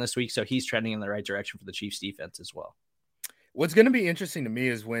practicing this week, so he's trending in the right direction for the Chiefs defense as well. What's going to be interesting to me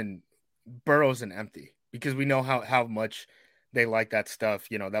is when Burrow's an empty, because we know how much they like that stuff.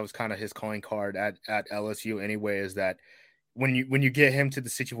 That was kind of his calling card at LSU anyway, is that when you get him to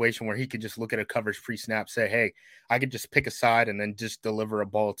the situation where he could just look at a coverage pre-snap, say, hey, I could just pick a side and then just deliver a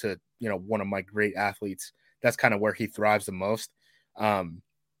ball to, one of my great athletes. That's kind of where he thrives the most.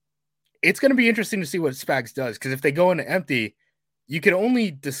 It's going to be interesting to see what Spags does, because if they go into empty, you can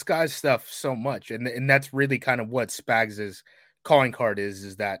only disguise stuff so much. And that's really kind of what Spags' calling card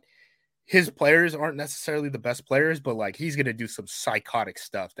is that his players aren't necessarily the best players, but like he's going to do some psychotic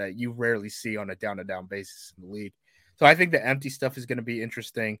stuff that you rarely see on a down-to-down basis in the league. So I think the empty stuff is going to be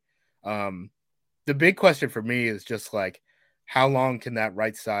interesting. The big question for me is just like, how long can that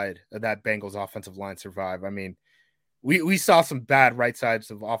right side of that Bengals offensive line survive? I mean, we saw some bad right sides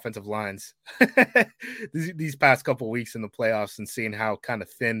of offensive lines these past couple of weeks in the playoffs, and seeing how kind of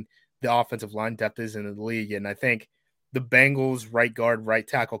thin the offensive line depth is in the league. And I think the Bengals right guard, right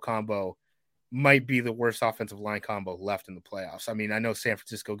tackle combo might be the worst offensive line combo left in the playoffs. I mean, I know San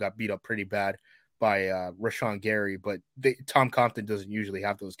Francisco got beat up pretty bad by Rashawn Gary, but Tom Compton doesn't usually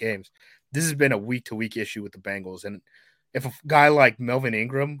have those games. This has been a week-to-week issue with the Bengals, and if a guy like Melvin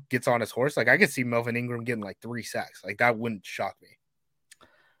Ingram gets on his horse, like I could see Melvin Ingram getting like 3 sacks. Like that wouldn't shock me.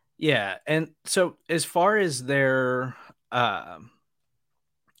 Yeah, and so as far as the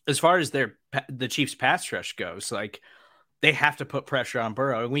Chiefs pass rush goes, like they have to put pressure on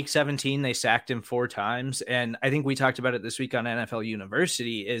Burrow. In week 17, they sacked him 4 times, and I think we talked about it this week on NFL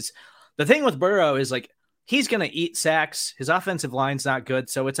University. Is the thing with Burrow is like he's going to eat sacks. His offensive line's not good,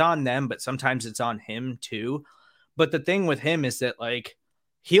 so it's on them, but sometimes it's on him too. But the thing with him is that like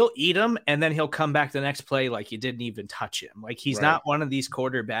he'll eat them and then he'll come back the next play like you didn't even touch him. Like he's not one of these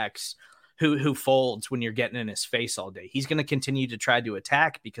quarterbacks who folds when you're getting in his face all day. He's going to continue to try to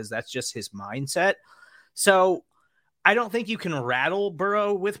attack because that's just his mindset. So I don't think you can rattle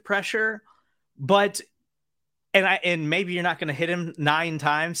Burrow with pressure, but and maybe you're not going to hit him 9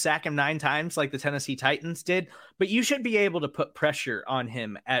 times, sack him 9 times like the Tennessee Titans did, but you should be able to put pressure on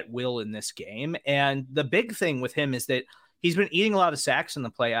him at will in this game. And the big thing with him is that he's been eating a lot of sacks in the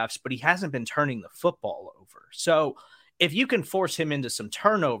playoffs, but he hasn't been turning the football over. So if you can force him into some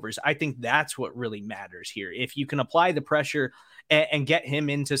turnovers, I think that's what really matters here. If you can apply the pressure and get him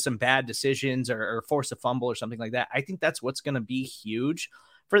into some bad decisions or force a fumble or something like that, I think that's what's going to be huge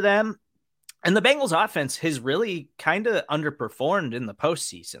for them. And the Bengals offense has really kind of underperformed in the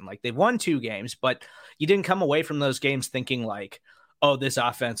postseason. Like they've won 2 games, but you didn't come away from those games thinking like, oh, this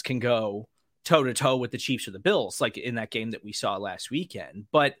offense can go toe to toe with the Chiefs or the Bills, like in that game that we saw last weekend.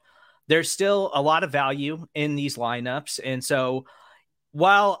 But there's still a lot of value in these lineups. And so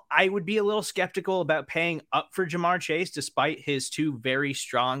while I would be a little skeptical about paying up for Ja'Marr Chase, despite his 2 very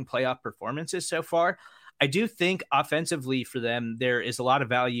strong playoff performances so far, I do think offensively for them, there is a lot of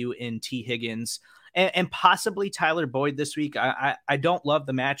value in T. Higgins and possibly Tyler Boyd this week. I don't love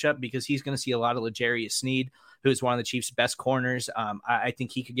the matchup because he's going to see a lot of L'Jarius Sneed, who's one of the Chiefs' best corners. I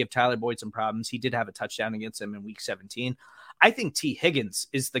think he could give Tyler Boyd some problems. He did have a touchdown against him in week 17. I think T. Higgins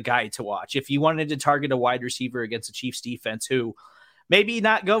is the guy to watch. If you wanted to target a wide receiver against the Chiefs defense who maybe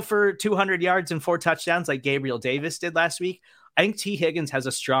not go for 200 yards and 4 touchdowns like Gabriel Davis did last week, I think T. Higgins has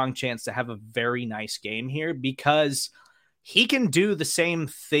a strong chance to have a very nice game here because he can do the same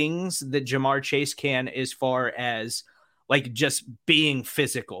things that Ja'Marr Chase can as far as like just being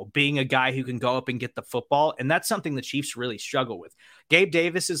physical, being a guy who can go up and get the football. And that's something the Chiefs really struggle with. Gabe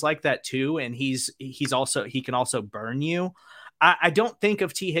Davis is like that too. And he can also burn you. I don't think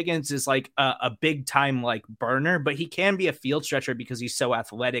of T. Higgins as like a big time like burner, but he can be a field stretcher because he's so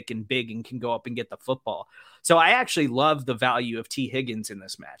athletic and big and can go up and get the football. So I actually love the value of T. Higgins in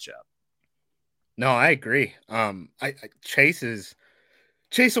this matchup. No, I agree. Chase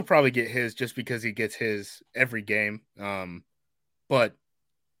will probably get his just because he gets his every game. But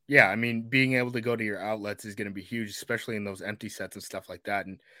yeah, I mean, being able to go to your outlets is going to be huge, especially in those empty sets and stuff like that.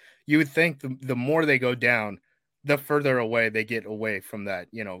 And you would think the more they go down, the further away they get away from that,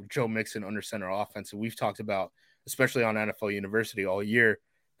 Joe Mixon under center offense. And we've talked about, especially on NFL University all year,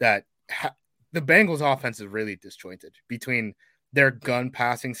 that the Bengals offense is really disjointed between their gun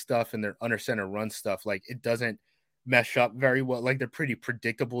passing stuff and their under center run stuff. Like, it doesn't mesh up very well. Like, they're pretty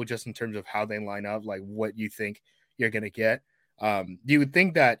predictable just in terms of how they line up, like what you think you're going to get. You would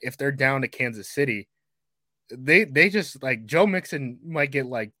think that if they're down to Kansas City, they just like Joe Mixon might get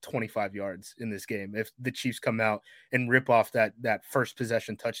like 25 yards in this game if the Chiefs come out and rip off that first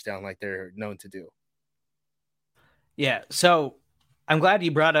possession touchdown like they're known to do. Yeah. So I'm glad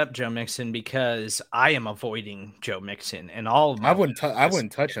you brought up Joe Mixon because I am avoiding Joe Mixon and all of my. I wouldn't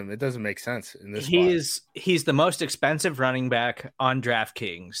touch him. It doesn't make sense in this. He's the most expensive running back on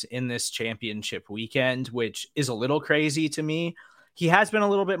DraftKings in this championship weekend, which is a little crazy to me. He has been a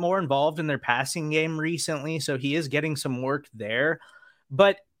little bit more involved in their passing game recently, so he is getting some work there.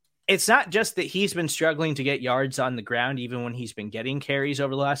 But it's not just that he's been struggling to get yards on the ground, even when he's been getting carries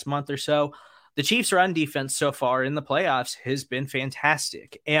over the last month or so. The Chiefs' run defense so far in the playoffs has been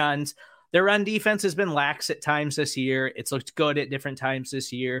fantastic, and their run defense has been lax at times this year. It's looked good at different times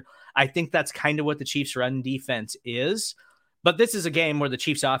this year. I think that's kind of what the Chiefs' run defense is. But this is a game where the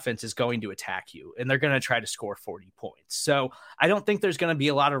Chiefs offense is going to attack you and they're going to try to score 40 points. So I don't think there's going to be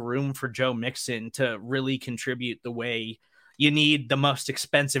a lot of room for Joe Mixon to really contribute the way you need the most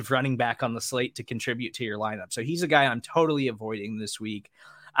expensive running back on the slate to contribute to your lineup. So he's a guy I'm totally avoiding this week.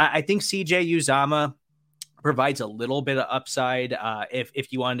 I think CJ Uzomah provides a little bit of upside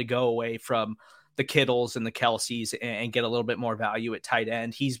if you wanted to go away from the Kittles and the Kelseys and get a little bit more value at tight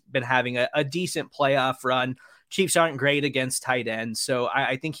end. He's been having a decent playoff run. Chiefs aren't great against tight ends, so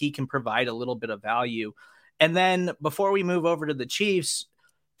I think he can provide a little bit of value. And then before we move over to the Chiefs,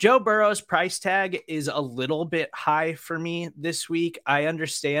 Joe Burrow's price tag is a little bit high for me this week. I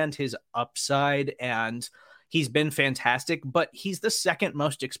understand his upside, and he's been fantastic, but he's the second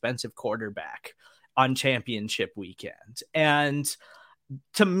most expensive quarterback on championship weekend. And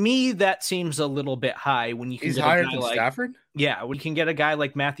to me, that seems a little bit high when you can get higher than Stafford. Yeah, when you can get a guy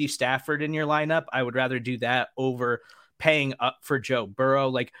like Matthew Stafford in your lineup, I would rather do that over paying up for Joe Burrow.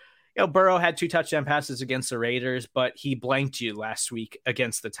 Like, Burrow had 2 touchdown passes against the Raiders, but he blanked you last week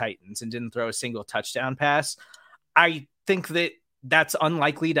against the Titans and didn't throw a single touchdown pass. I think that's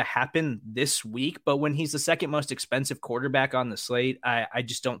unlikely to happen this week, but when he's the second most expensive quarterback on the slate, I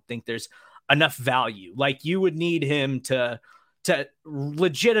just don't think there's enough value. Like, you would need him to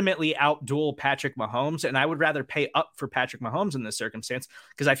legitimately outduel Patrick Mahomes. And I would rather pay up for Patrick Mahomes in this circumstance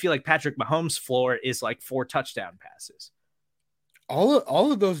because I feel like Patrick Mahomes' floor is like 4 touchdown passes.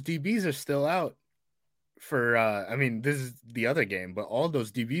 All of those DBs are still out for, this is the other game, but all of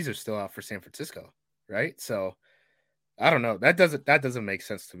those DBs are still out for San Francisco. Right. So I don't know. That doesn't make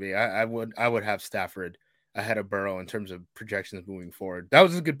sense to me. I would have Stafford ahead of Burrow in terms of projections moving forward. That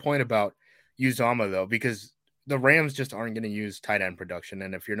was a good point about Uzomah though, because the Rams just aren't going to use tight end production.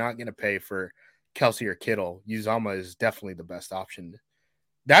 And if you're not going to pay for Kelce or Kittle, Uzomah is definitely the best option.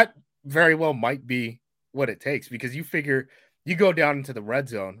 That very well might be what it takes because you figure you go down into the red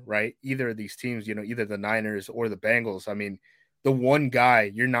zone, right? Either of these teams, either the Niners or the Bengals. I mean, the one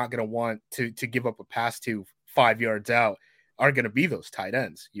guy you're not going to want to give up a pass to 5 yards out are going to be those tight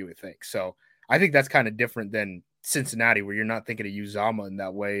ends, you would think. So I think that's kind of different than Cincinnati where you're not thinking of Uzomah in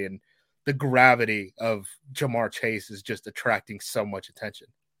that way. And the gravity of Ja'Marr Chase is just attracting so much attention.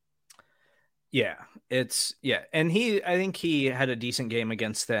 Yeah, and I think he had a decent game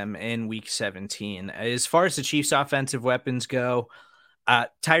against them in week 17. As far as the Chiefs offensive weapons go,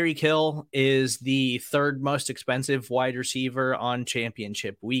 Tyreek Hill is the third most expensive wide receiver on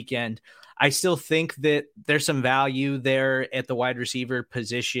championship weekend. I still think that there's some value there at the wide receiver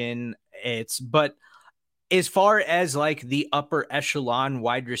position. But as far as like the upper echelon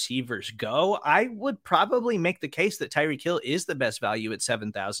wide receivers go, I would probably make the case that Tyreek Hill is the best value at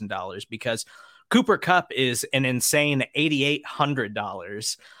 $7,000 because Cooper Kupp is an insane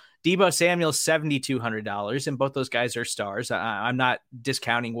 $8,800. Deebo Samuel's $7,200, and both those guys are stars. I'm not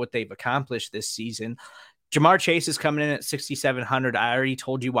discounting what they've accomplished this season. Ja'Marr Chase is coming in at $6,700. I already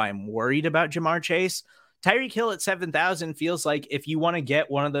told you why I'm worried about Ja'Marr Chase. Tyreek Hill at 7,000 feels like if you want to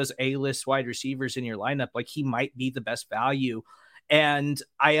get one of those A-list wide receivers in your lineup, like he might be the best value. And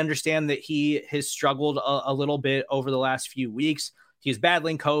I understand that he has struggled a little bit over the last few weeks. He's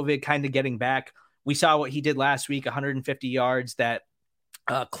battling COVID, kind of getting back. We saw what he did last week, 150 yards, that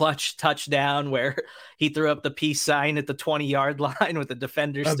clutch touchdown where he threw up the peace sign at the 20-yard line with the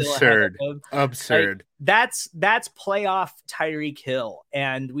defender still ahead of him. Absurd. Like, that's playoff Tyreek Hill.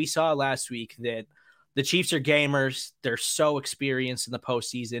 And we saw last week that the Chiefs are gamers. They're so experienced in the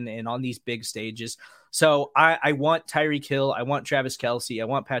postseason and on these big stages. So I want Tyreek Hill. I want Travis Kelce. I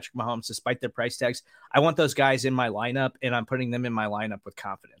want Patrick Mahomes, despite their price tags. I want those guys in my lineup, and I'm putting them in my lineup with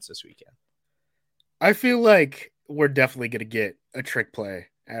confidence this weekend. I feel like we're definitely going to get a trick play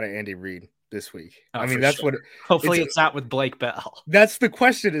out of Andy Reid this week. I mean, that's sure. Hopefully it's not with Blake Bell. That's the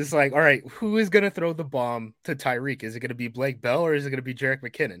question, is like, all right, who is going to throw the bomb to Tyreek? Is it going to be Blake Bell or is it going to be Jerick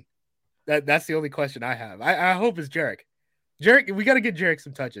McKinnon? That's the only question I have. I hope it's Jerick. We got to get Jerick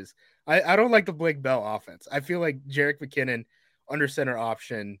some touches. I don't like the Blake Bell offense. I feel like Jerick McKinnon, under center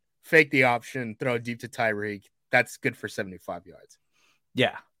option, fake the option, throw deep to Tyreek. That's good for 75 yards.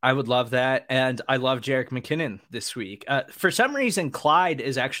 Yeah, I would love that. And I love Jerick McKinnon this week. For some reason, Clyde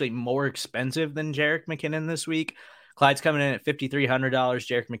is actually more expensive than Jerick McKinnon this week. Clyde's coming in at $5,300,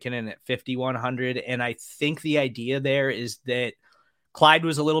 Jerick McKinnon at $5,100. And I think the idea there is that Clyde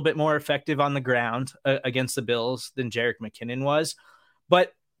was a little bit more effective on the ground against the Bills than Jerick McKinnon was.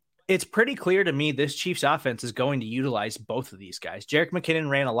 But it's pretty clear to me this Chiefs offense is going to utilize both of these guys. Jerick McKinnon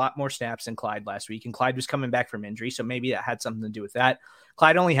ran a lot more snaps than Clyde last week, and Clyde was coming back from injury, so maybe that had something to do with that.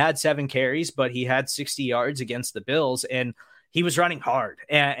 Clyde only had 7 carries, but he had 60 yards against the Bills, and he was running hard.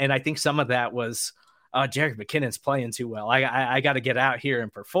 And I think some of that was Jerick McKinnon's playing too well. I got to get out here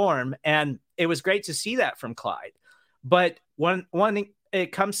and perform. And it was great to see that from Clyde. But when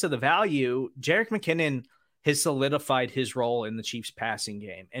it comes to the value, Jerick McKinnon has solidified his role in the Chiefs passing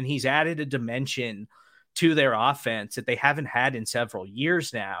game, and he's added a dimension to their offense that they haven't had in several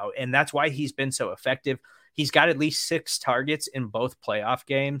years now. And that's why he's been so effective. He's got at least 6 targets in both playoff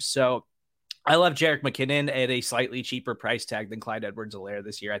games. So I love Jerick McKinnon at a slightly cheaper price tag than Clyde Edwards-Helaire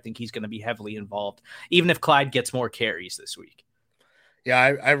this year. I think he's going to be heavily involved, even if Clyde gets more carries this week. Yeah,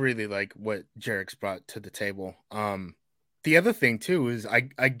 I really like what Jerick's brought to the table. The other thing, too, is I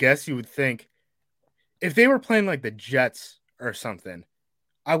guess you would think if they were playing like the Jets or something,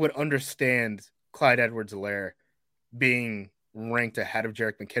 I would understand Clyde Edwards-Helaire being ranked ahead of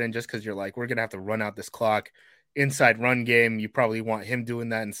Jerick McKinnon, just because you're like, we're going to have to run out this clock. Inside run game, you probably want him doing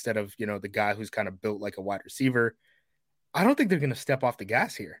that instead of, the guy who's kind of built like a wide receiver. I don't think they're going to step off the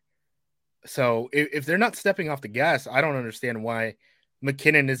gas here. So if they're not stepping off the gas, I don't understand why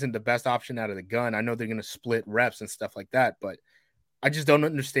McKinnon isn't the best option out of the gun. I know they're going to split reps and stuff like that, but I just don't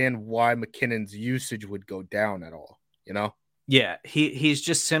understand why McKinnon's usage would go down at all, Yeah, he's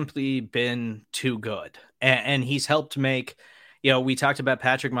just simply been too good. And he's helped make, we talked about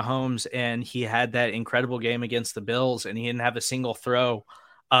Patrick Mahomes, and he had that incredible game against the Bills, and he didn't have a single throw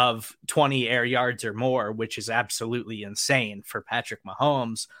of 20 air yards or more, which is absolutely insane for Patrick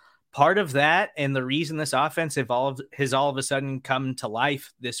Mahomes. Part of that, and the reason this offense has all of a sudden come to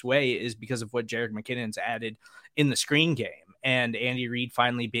life this way, is because of what Jerick McKinnon's added in the screen game, and Andy Reid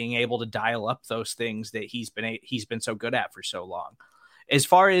finally being able to dial up those things that he's been so good at for so long. As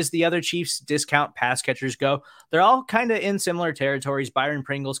far as the other Chiefs discount pass catchers go, they're all kind of in similar territories. Byron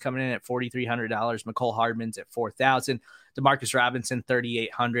Pringle's coming in at $4,300. Mecole Hardman's at $4,000. Demarcus Robinson,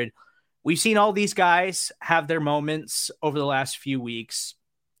 $3,800. We've seen all these guys have their moments over the last few weeks.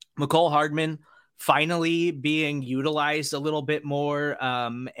 Mecole Hardman finally being utilized a little bit more,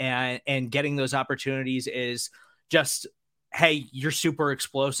 and getting those opportunities is just, hey, you're super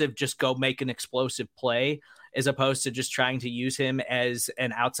explosive, just go make an explosive play, as opposed to just trying to use him as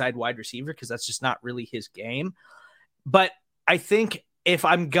an outside wide receiver, because that's just not really his game. But I think if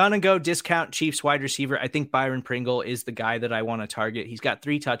I'm going to go discount Chiefs wide receiver, I think Byron Pringle is the guy that I want to target. He's got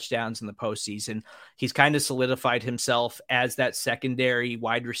 3 touchdowns in the postseason. He's kind of solidified himself as that secondary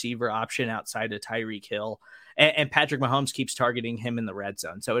wide receiver option outside of Tyreek Hill. And Patrick Mahomes keeps targeting him in the red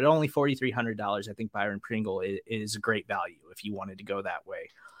zone. So at only $4,300, I think Byron Pringle is a great value if you wanted to go that way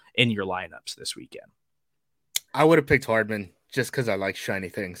in your lineups this weekend. I would have picked Hardman just because I like shiny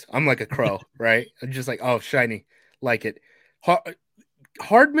things. I'm like a crow, right? I'm just like, oh, shiny, like it.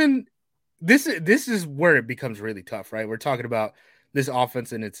 Hardman, this is where it becomes really tough, right? We're talking about this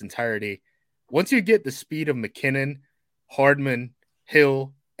offense in its entirety. Once you get the speed of McKinnon, Hardman,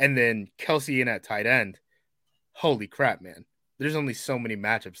 Hill, and then Kelce in at tight end, holy crap, man. There's only so many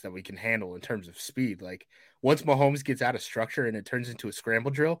matchups that we can handle in terms of speed. Like, once Mahomes gets out of structure and it turns into a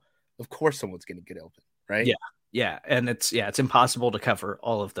scramble drill, of course someone's going to get open, right? Yeah. And it's impossible to cover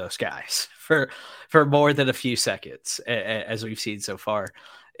all of those guys for more than a few seconds, as we've seen so far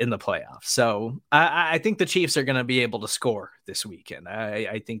in the playoffs. So I think the Chiefs are going to be able to score this weekend.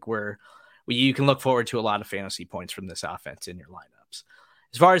 I think you can look forward to a lot of fantasy points from this offense in your lineups.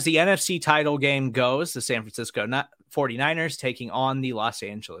 As far as the NFC title game goes, the San Francisco 49ers taking on the Los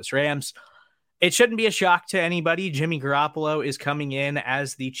Angeles Rams. It shouldn't be a shock to anybody. Jimmy Garoppolo is coming in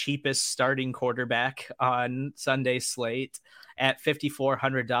as the cheapest starting quarterback on Sunday's slate at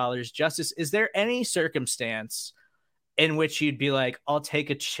 $5,400. Justice, is there any circumstance in which you'd be like, I'll take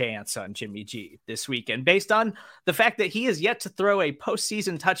a chance on Jimmy G this weekend, based on the fact that he has yet to throw a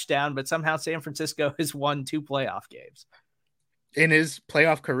postseason touchdown, but somehow San Francisco has won 2 playoff games? In his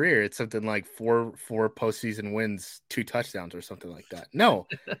playoff career, it's something like four postseason wins, 2 touchdowns or something like that. No.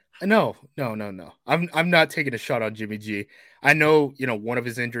 I'm not taking a shot on Jimmy G. I know, one of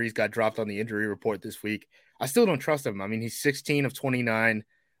his injuries got dropped on the injury report this week. I still don't trust him. I mean, he's 16 of 29,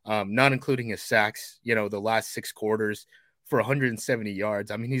 not including his sacks, the last 6 quarters for 170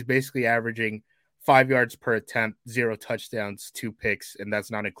 yards. I mean, he's basically averaging 5 yards per attempt, 0 touchdowns, 2 picks, and that's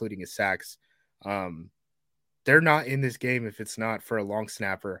not including his sacks. They're not in this game if it's not for a long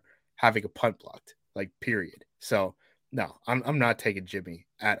snapper having a punt blocked, like, period. So, no, I'm not taking Jimmy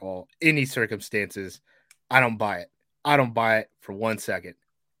at all. Any circumstances, I don't buy it. I don't buy it for 1 second.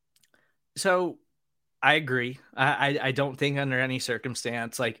 So, I agree. I don't think under any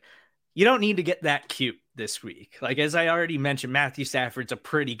circumstance, like, you don't need to get that cute this week. Like, as I already mentioned, Matthew Stafford's a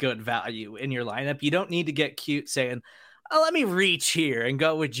pretty good value in your lineup. You don't need to get cute saying, let me reach here and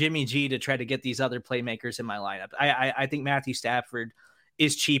go with Jimmy G to try to get these other playmakers in my lineup. I think Matthew Stafford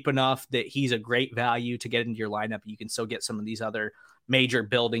is cheap enough that he's a great value to get into your lineup. You can still get some of these other major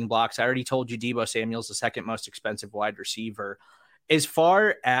building blocks. I already told you Deebo Samuel's the second most expensive wide receiver. As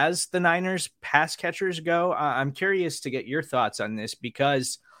far as the Niners pass catchers go, I'm curious to get your thoughts on this,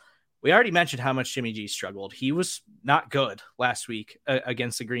 because we already mentioned how much Jimmy G struggled. He was not good last week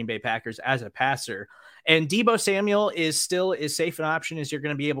against the Green Bay Packers as a passer. And Deebo Samuel is still as safe an option as you're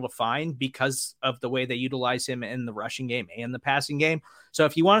going to be able to find because of the way they utilize him in the rushing game and the passing game. So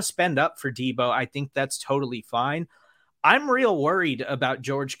if you want to spend up for Deebo, I think that's totally fine. I'm real worried about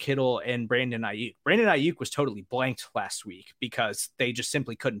George Kittle and Brandon Ayuk. Brandon Ayuk was totally blanked last week because they just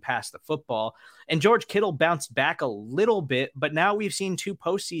simply couldn't pass the football. And George Kittle bounced back a little bit, but now we've seen 2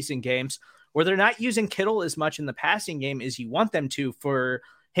 postseason games where they're not using Kittle as much in the passing game as you want them to for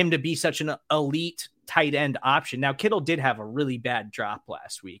him to be such an elite tight end option. Now, Kittle did have a really bad drop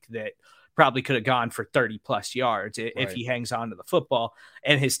last week that probably could have gone for 30 plus yards if he hangs on to the football,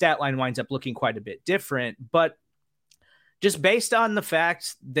 and his stat line winds up looking quite a bit different. But just based on the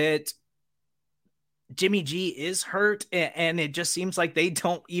fact that Jimmy G is hurt and it just seems like they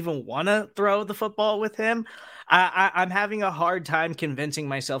don't even want to throw the football with him, I'm having a hard time convincing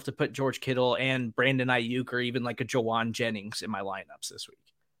myself to put George Kittle and Brandon Ayuk or even like a Jawan Jennings in my lineups this week.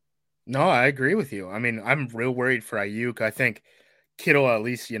 No, I agree with you. I mean, I'm real worried for Ayuk. I think Kittle, at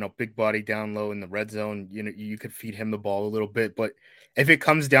least, big body down low in the red zone, you could feed him the ball a little bit. But if it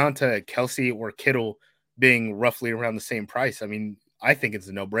comes down to Kelsey or Kittle being roughly around the same price, I mean, I think it's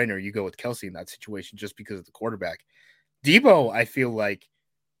a no-brainer. You go with Kelsey in that situation just because of the quarterback. Deebo, I feel like,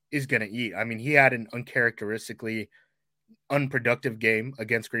 is going to eat. I mean, he had an uncharacteristically unproductive game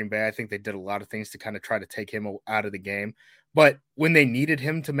against Green Bay. I think they did a lot of things to kind of try to take him out of the game. But when they needed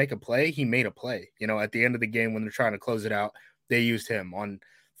him to make a play, he made a play. At the end of the game when they're trying to close it out, they used him. On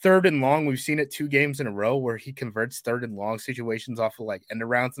 3rd and long, we've seen it 2 games in a row where he converts 3rd and long situations off of like end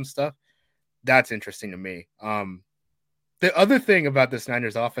arounds and stuff. That's interesting to me. The other thing about this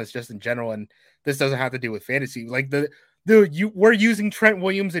Niners offense just in general, and this doesn't have to do with fantasy, like we're using Trent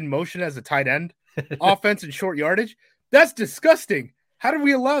Williams in motion as a tight end offense and short yardage. That's disgusting. How do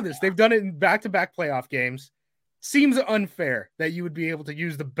we allow this? They've done it in back-to-back playoff games. Seems unfair that you would be able to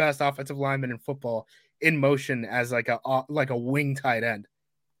use the best offensive lineman in football in motion as like a wing tight end.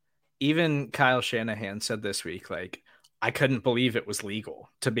 Even Kyle Shanahan said this week, like, I couldn't believe it was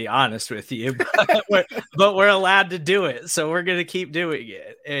legal, to be honest with you, but we're allowed to do it. So we're going to keep doing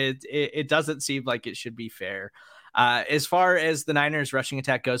it. It doesn't seem like it should be fair. As far as the Niners rushing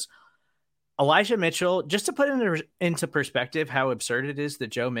attack goes, Elijah Mitchell, just to put it into perspective how absurd it is that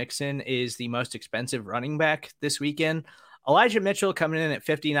Joe Mixon is the most expensive running back this weekend. Elijah Mitchell coming in at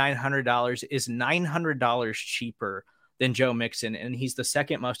 $5,900 is $900 cheaper than Joe Mixon, and he's the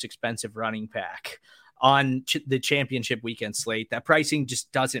second most expensive running back on the championship weekend slate. That pricing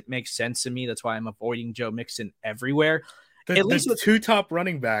just doesn't make sense to me. That's why I'm avoiding Joe Mixon everywhere. At least the 2 top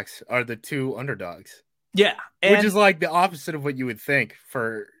running backs are the 2 underdogs. Yeah. Which is like the opposite of what you would think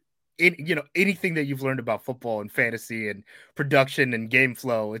for anything that you've learned about football and fantasy and production and game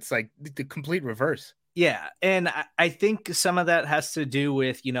flow. It's like the complete reverse. Yeah, and I think some of that has to do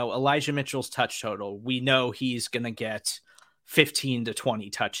with, Elijah Mitchell's touch total. We know he's going to get 15 to 20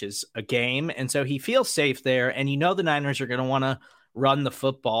 touches a game, and so he feels safe there. And the Niners are going to want to run the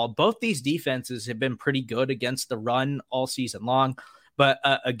football. Both these defenses have been pretty good against the run all season long, but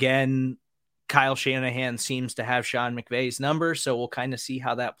again, Kyle Shanahan seems to have Sean McVay's number, so we'll kind of see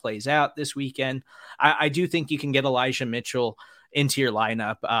how that plays out this weekend. I do think you can get Elijah Mitchell into your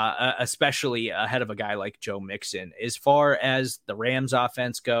lineup, especially ahead of a guy like Joe Mixon. As far as the Rams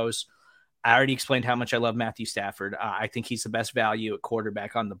offense goes, I already explained how much I love Matthew Stafford. I think he's the best value at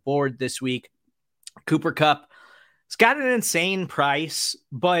quarterback on the board this week. Cooper Kupp, it's got an insane price,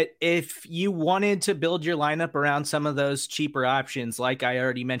 but if you wanted to build your lineup around some of those cheaper options, like I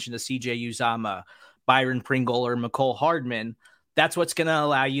already mentioned, the CJ Uzomah, Byron Pringle, or McCole Hardman, that's what's going to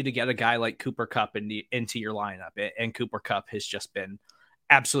allow you to get a guy like Cooper Kupp into your lineup. And Cooper Kupp has just been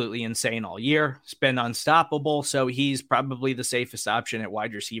absolutely insane all year. It's been unstoppable. So he's probably the safest option at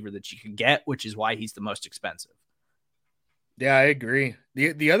wide receiver that you can get, which is why he's the most expensive. Yeah, I agree.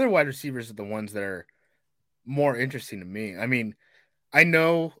 The other wide receivers are the ones that are more interesting to me. I mean, I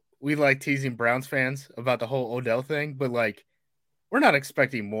know we like teasing Browns fans about the whole Odell thing, but like, we're not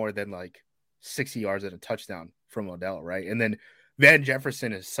expecting more than like 60 yards and a touchdown from Odell, right? And then Van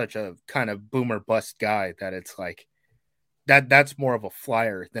Jefferson is such a kind of boomer bust guy that it's like that's more of a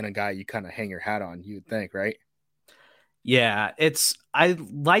flyer than a guy you kind of hang your hat on, you would think, right? Yeah, I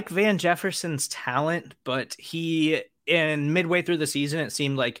like Van Jefferson's talent, but midway through the season, it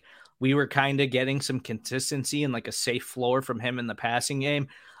seemed like we were kind of getting some consistency and like a safe floor from him in the passing game.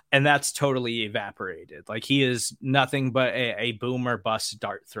 And that's totally evaporated. Like, he is nothing but a boomer bust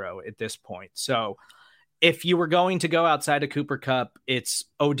dart throw at this point. So if you were going to go outside of Cooper Kupp, it's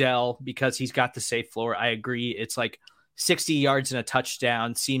Odell because he's got the safe floor. I agree. It's like 60 yards and a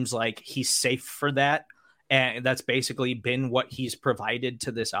touchdown. Seems like he's safe for that. And that's basically been what he's provided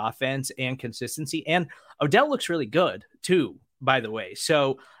to this offense and consistency. And Odell looks really good too, by the way.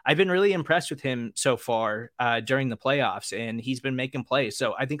 So I've been really impressed with him so far during the playoffs, and he's been making plays.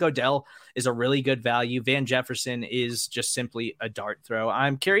 So I think Odell is a really good value. Van Jefferson is just simply a dart throw.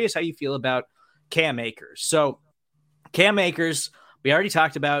 I'm curious how you feel about Cam Akers. So Cam Akers, we already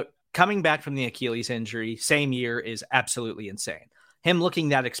talked about coming back from the Achilles injury, same year, is absolutely insane. Him looking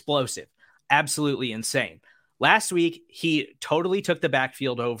that explosive, absolutely insane. Last week, he totally took the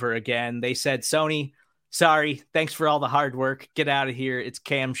backfield over again. They said, Sony, sorry, thanks for all the hard work. Get out of here. It's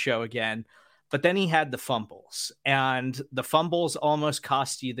Cam's show again. But then he had the fumbles, and the fumbles almost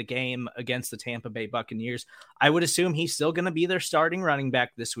cost you the game against the Tampa Bay Buccaneers. I would assume he's still going to be their starting running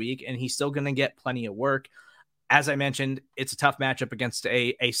back this week, and he's still going to get plenty of work. As I mentioned, it's a tough matchup against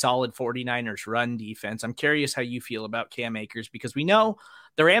a solid 49ers run defense. I'm curious how you feel about Cam Akers, because we know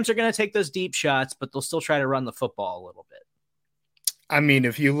the Rams are going to take those deep shots, but they'll still try to run the football a little bit. I mean,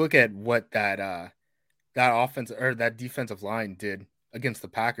 if you look at what that offense or that defensive line did against the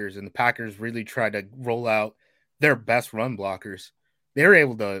Packers, and the Packers really tried to roll out their best run blockers, they were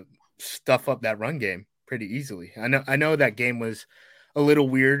able to stuff up that run game pretty easily. I know that game was a little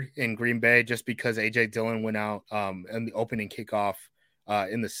weird in Green Bay just because A.J. Dillon went out in the opening kickoff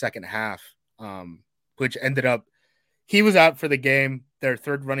in the second half, which ended up he was out for the game. Their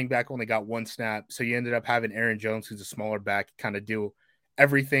third running back only got one snap, so you ended up having Aaron Jones, who's a smaller back, kind of do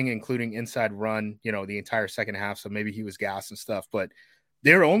everything, including inside run, the entire second half. So maybe he was gassed and stuff, but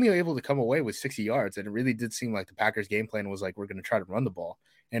they were only able to come away with 60 yards. And it really did seem like the Packers game plan was like, we're going to try to run the ball.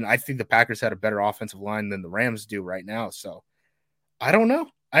 And I think the Packers had a better offensive line than the Rams do right now. So I don't know.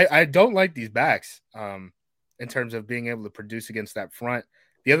 I don't like these backs in terms of being able to produce against that front.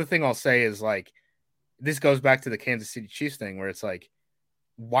 The other thing I'll say is like, this goes back to the Kansas City Chiefs thing where it's like,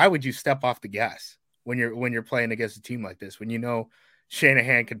 why would you step off the gas when you're playing against a team like this, when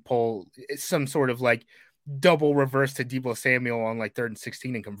Shanahan could pull some sort of like double reverse to Deebo Samuel on like 3rd and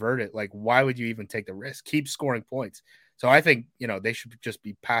 16 and convert it? Like, why would you even take the risk? Keep scoring points. So I think, they should just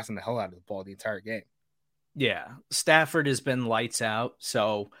be passing the hell out of the ball the entire game. Yeah. Stafford has been lights out.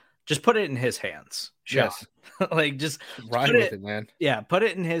 So just put it in his hands. Sean. Yes. Like, just ride with it, man. Yeah. Put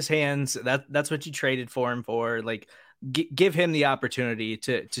it in his hands. That's what you traded for him for. Like, give him the opportunity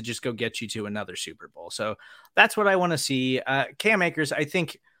to just go get you to another Super Bowl. So that's what I want to see. Cam Akers, I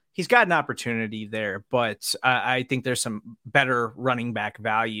think he's got an opportunity there, but I think there's some better running back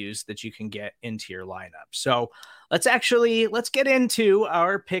values that you can get into your lineup. So let's get into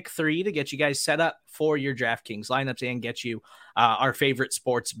our pick 3 to get you guys set up for your DraftKings lineups and get you our favorite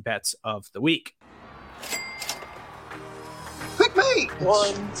sports bets of the week. Pick me! 3.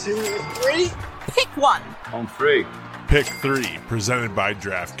 1, 2, 3. Pick one. On 3. Pick 3, presented by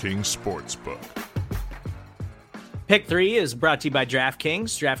DraftKings Sportsbook. Pick 3 is brought to you by DraftKings.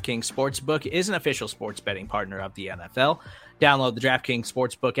 DraftKings Sportsbook is an official sports betting partner of the NFL. Download the DraftKings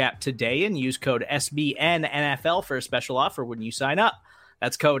Sportsbook app today and use code SBNNFL for a special offer when you sign up.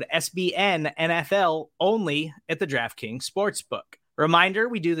 That's code SBNNFL only at the DraftKings Sportsbook. Reminder,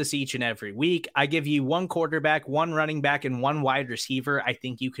 we do this each and every week. I give you one quarterback, one running back, and one wide receiver I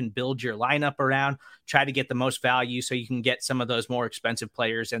think you can build your lineup around, try to get the most value so you can get some of those more expensive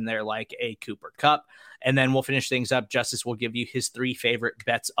players in there like a Cooper Kupp. And then we'll finish things up. Justice will give you his 3 favorite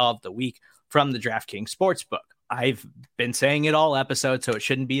bets of the week from the DraftKings Sportsbook. I've been saying it all episode, so it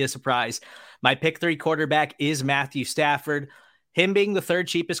shouldn't be a surprise. My pick 3 quarterback is Matthew Stafford. Him being the 3rd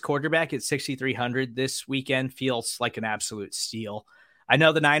cheapest quarterback at 6,300 this weekend feels like an absolute steal. I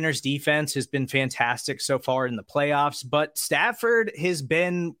know the Niners defense has been fantastic so far in the playoffs, but Stafford has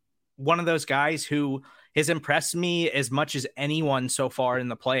been one of those guys who has impressed me as much as anyone so far in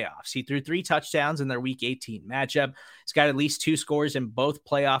the playoffs. He threw 3 touchdowns in their Week 18 matchup. He's got at least 2 scores in both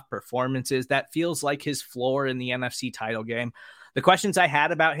playoff performances. That feels like his floor in the NFC title game. The questions I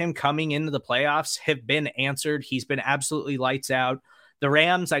had about him coming into the playoffs have been answered. He's been absolutely lights out. The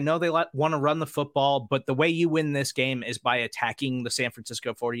Rams, I know they want to run the football, but the way you win this game is by attacking the San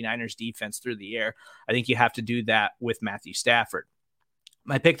Francisco 49ers defense through the air. I think you have to do that with Matthew Stafford.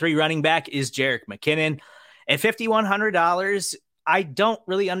 My pick 3 running back is Jerick McKinnon. At $5,100, I don't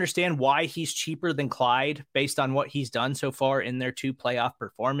really understand why he's cheaper than Clyde based on what he's done so far in their 2 playoff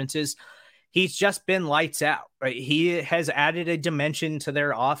performances. He's just been lights out, right? He has added a dimension to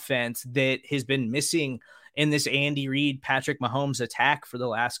their offense that has been missing in this Andy Reid, Patrick Mahomes attack for the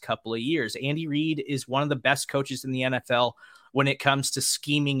last couple of years. Andy Reid is one of the best coaches in the NFL when it comes to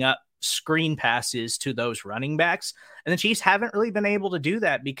scheming up screen passes to those running backs. And the Chiefs haven't really been able to do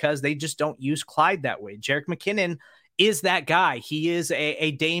that because they just don't use Clyde that way. Jerick McKinnon is that guy. He is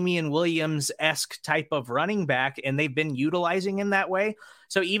a Damian Williams-esque type of running back, and they've been utilizing him that way.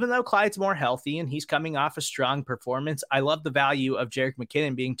 So even though Clyde's more healthy and he's coming off a strong performance, I love the value of Jerick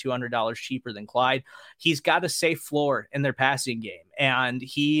McKinnon being $200 cheaper than Clyde. He's got a safe floor in their passing game, and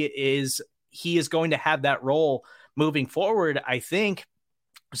he is going to have that role moving forward, I think.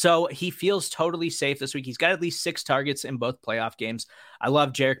 So he feels totally safe this week. He's got at least 6 targets in both playoff games. I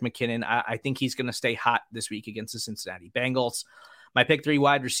love Jerick McKinnon. I think he's going to stay hot this week against the Cincinnati Bengals. My pick 3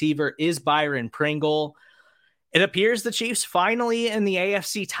 wide receiver is Byron Pringle. It appears the Chiefs finally in the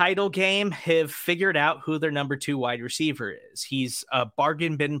AFC title game have figured out who their number 2 wide receiver is. He's a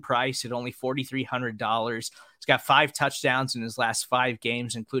bargain bin price at only $4,300. He's got 5 touchdowns in his last 5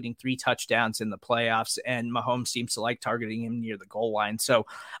 games, including 3 touchdowns in the playoffs, and Mahomes seems to like targeting him near the goal line. So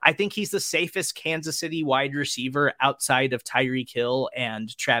I think he's the safest Kansas City wide receiver outside of Tyreek Hill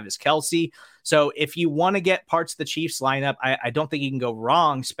and Travis Kelce. So if you want to get parts of the Chiefs lineup, I don't think you can go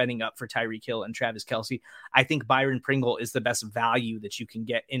wrong spending up for Tyreek Hill and Travis Kelce. I think Byron Pringle is the best value that you can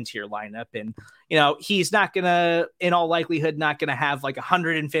get into your lineup. And, you know, he's not going to, in all likelihood, not going to have like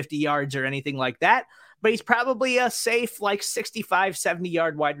 150 yards or anything like that, but he's probably a safe, like 65,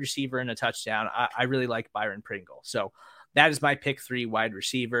 70-yard wide receiver and a touchdown. I really like Byron Pringle. So that is my pick 3 wide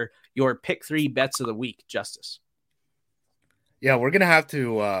receiver. Your pick 3 bets of the week, Justice. Yeah, we're going to have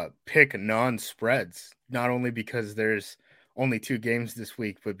to pick non-spreads, not only because there's only 2 games this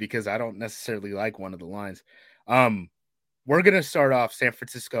week, but because I don't necessarily like one of the lines. We're going to start off San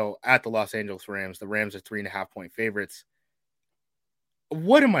Francisco at the Los Angeles Rams. The Rams are 3.5-point favorites.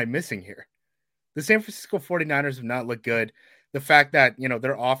 What am I missing here? The San Francisco 49ers have not looked good. The fact that, you know,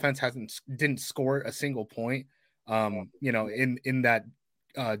 their offense didn't score a single point, you know, in that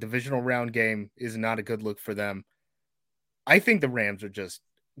divisional round game is not a good look for them. I think the Rams are just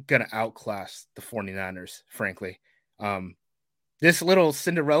going to outclass the 49ers, frankly. This little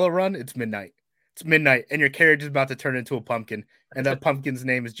Cinderella run, it's midnight. It's midnight, and your carriage is about to turn into a pumpkin, and that pumpkin's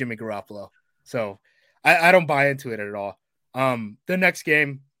name is Jimmy Garoppolo. So I don't buy into it at all. The next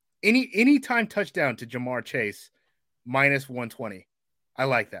game, anytime touchdown to Jamar Chase, -120. I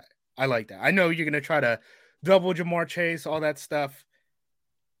like that. I know you're going to try to double Jamar Chase, all that stuff.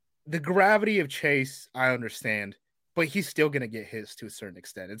 The gravity of Chase, I understand, but he's still going to get his to a certain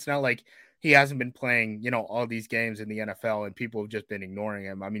extent. It's not like he hasn't been playing, you know, all these games in the NFL and people have just been ignoring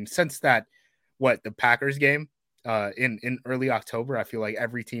him. I mean, since the Packers game in early October, I feel like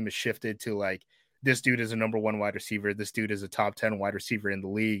every team has shifted to like, this dude is a number 1 wide receiver. This dude is a top 10 wide receiver in the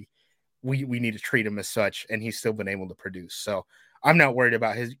league. We need to treat him as such, and he's still been able to produce. So I'm not worried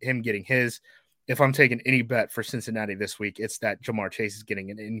about him getting his. If I'm taking any bet for Cincinnati this week, it's that Jamar Chase is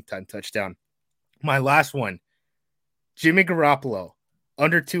getting an anytime touchdown. My last one, Jimmy Garoppolo,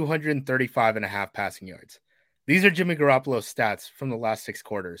 under 235.5 passing yards. These are Jimmy Garoppolo's stats from the last 6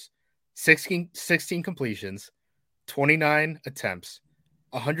 quarters. 16 completions, 29 attempts,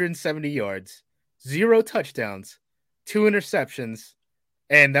 170 yards, 0 touchdowns, 2 interceptions,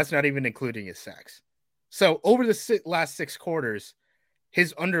 and that's not even including his sacks. So over the last 6 quarters,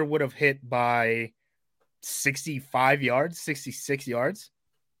 his under would have hit by 65 yards, 66 yards.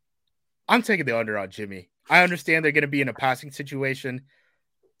 I'm taking the under on Jimmy. I understand they're going to be in a passing situation.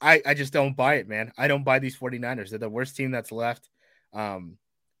 I just don't buy it, man. I don't buy these 49ers. They're the worst team that's left.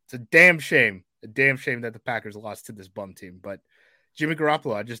 It's a damn shame that the Packers lost to this bum team. But Jimmy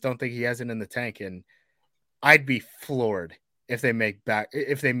Garoppolo, I just don't think he has it in the tank. And I'd be floored if they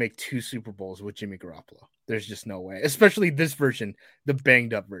make 2 Super Bowls with Jimmy Garoppolo. There's just no way, especially this version, the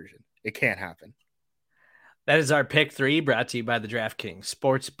banged up version. It can't happen. That is our pick 3, brought to you by the DraftKings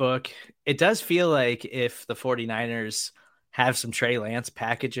Sportsbook. It does feel like if the 49ers have some Trey Lance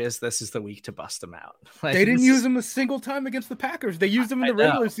packages, this is the week to bust them out. Like, they didn't use him a single time against the Packers. They used him in the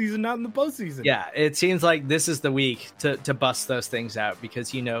regular season, not in the postseason. Yeah, it seems like this is the week to bust those things out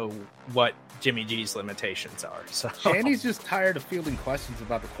because you know what Jimmy G's limitations are. So Shanny's just tired of fielding questions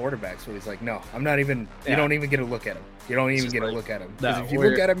about the quarterback, so he's like, no, I'm not even – you don't even get a look at him. You don't even get to look at him. Because if you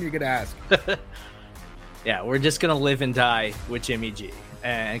look at him, you're going to ask. Yeah, we're just going to live and die with Jimmy G.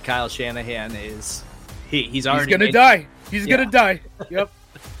 And Kyle Shanahan is – he's already – He's going to die. He's going to die. Yep.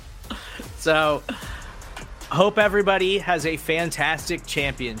 So hope everybody has a fantastic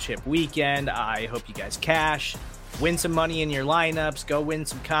championship weekend. I hope you guys cash, win some money in your lineups, go win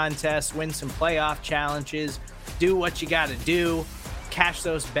some contests, win some playoff challenges, do what you got to do. Cash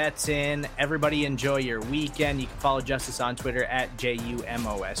those bets in. Everybody enjoy your weekend. You can follow Justice on Twitter at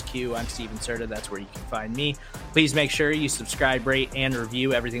JUMOSQ. I'm Steven Serta. That's where you can find me. Please make sure you subscribe, rate, and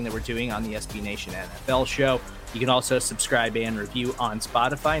review everything that we're doing on the SB Nation NFL show. You can also subscribe and review on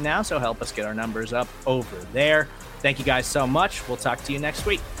Spotify now, so help us get our numbers up over there. Thank you guys so much. We'll talk to you next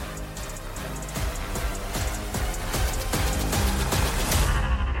week.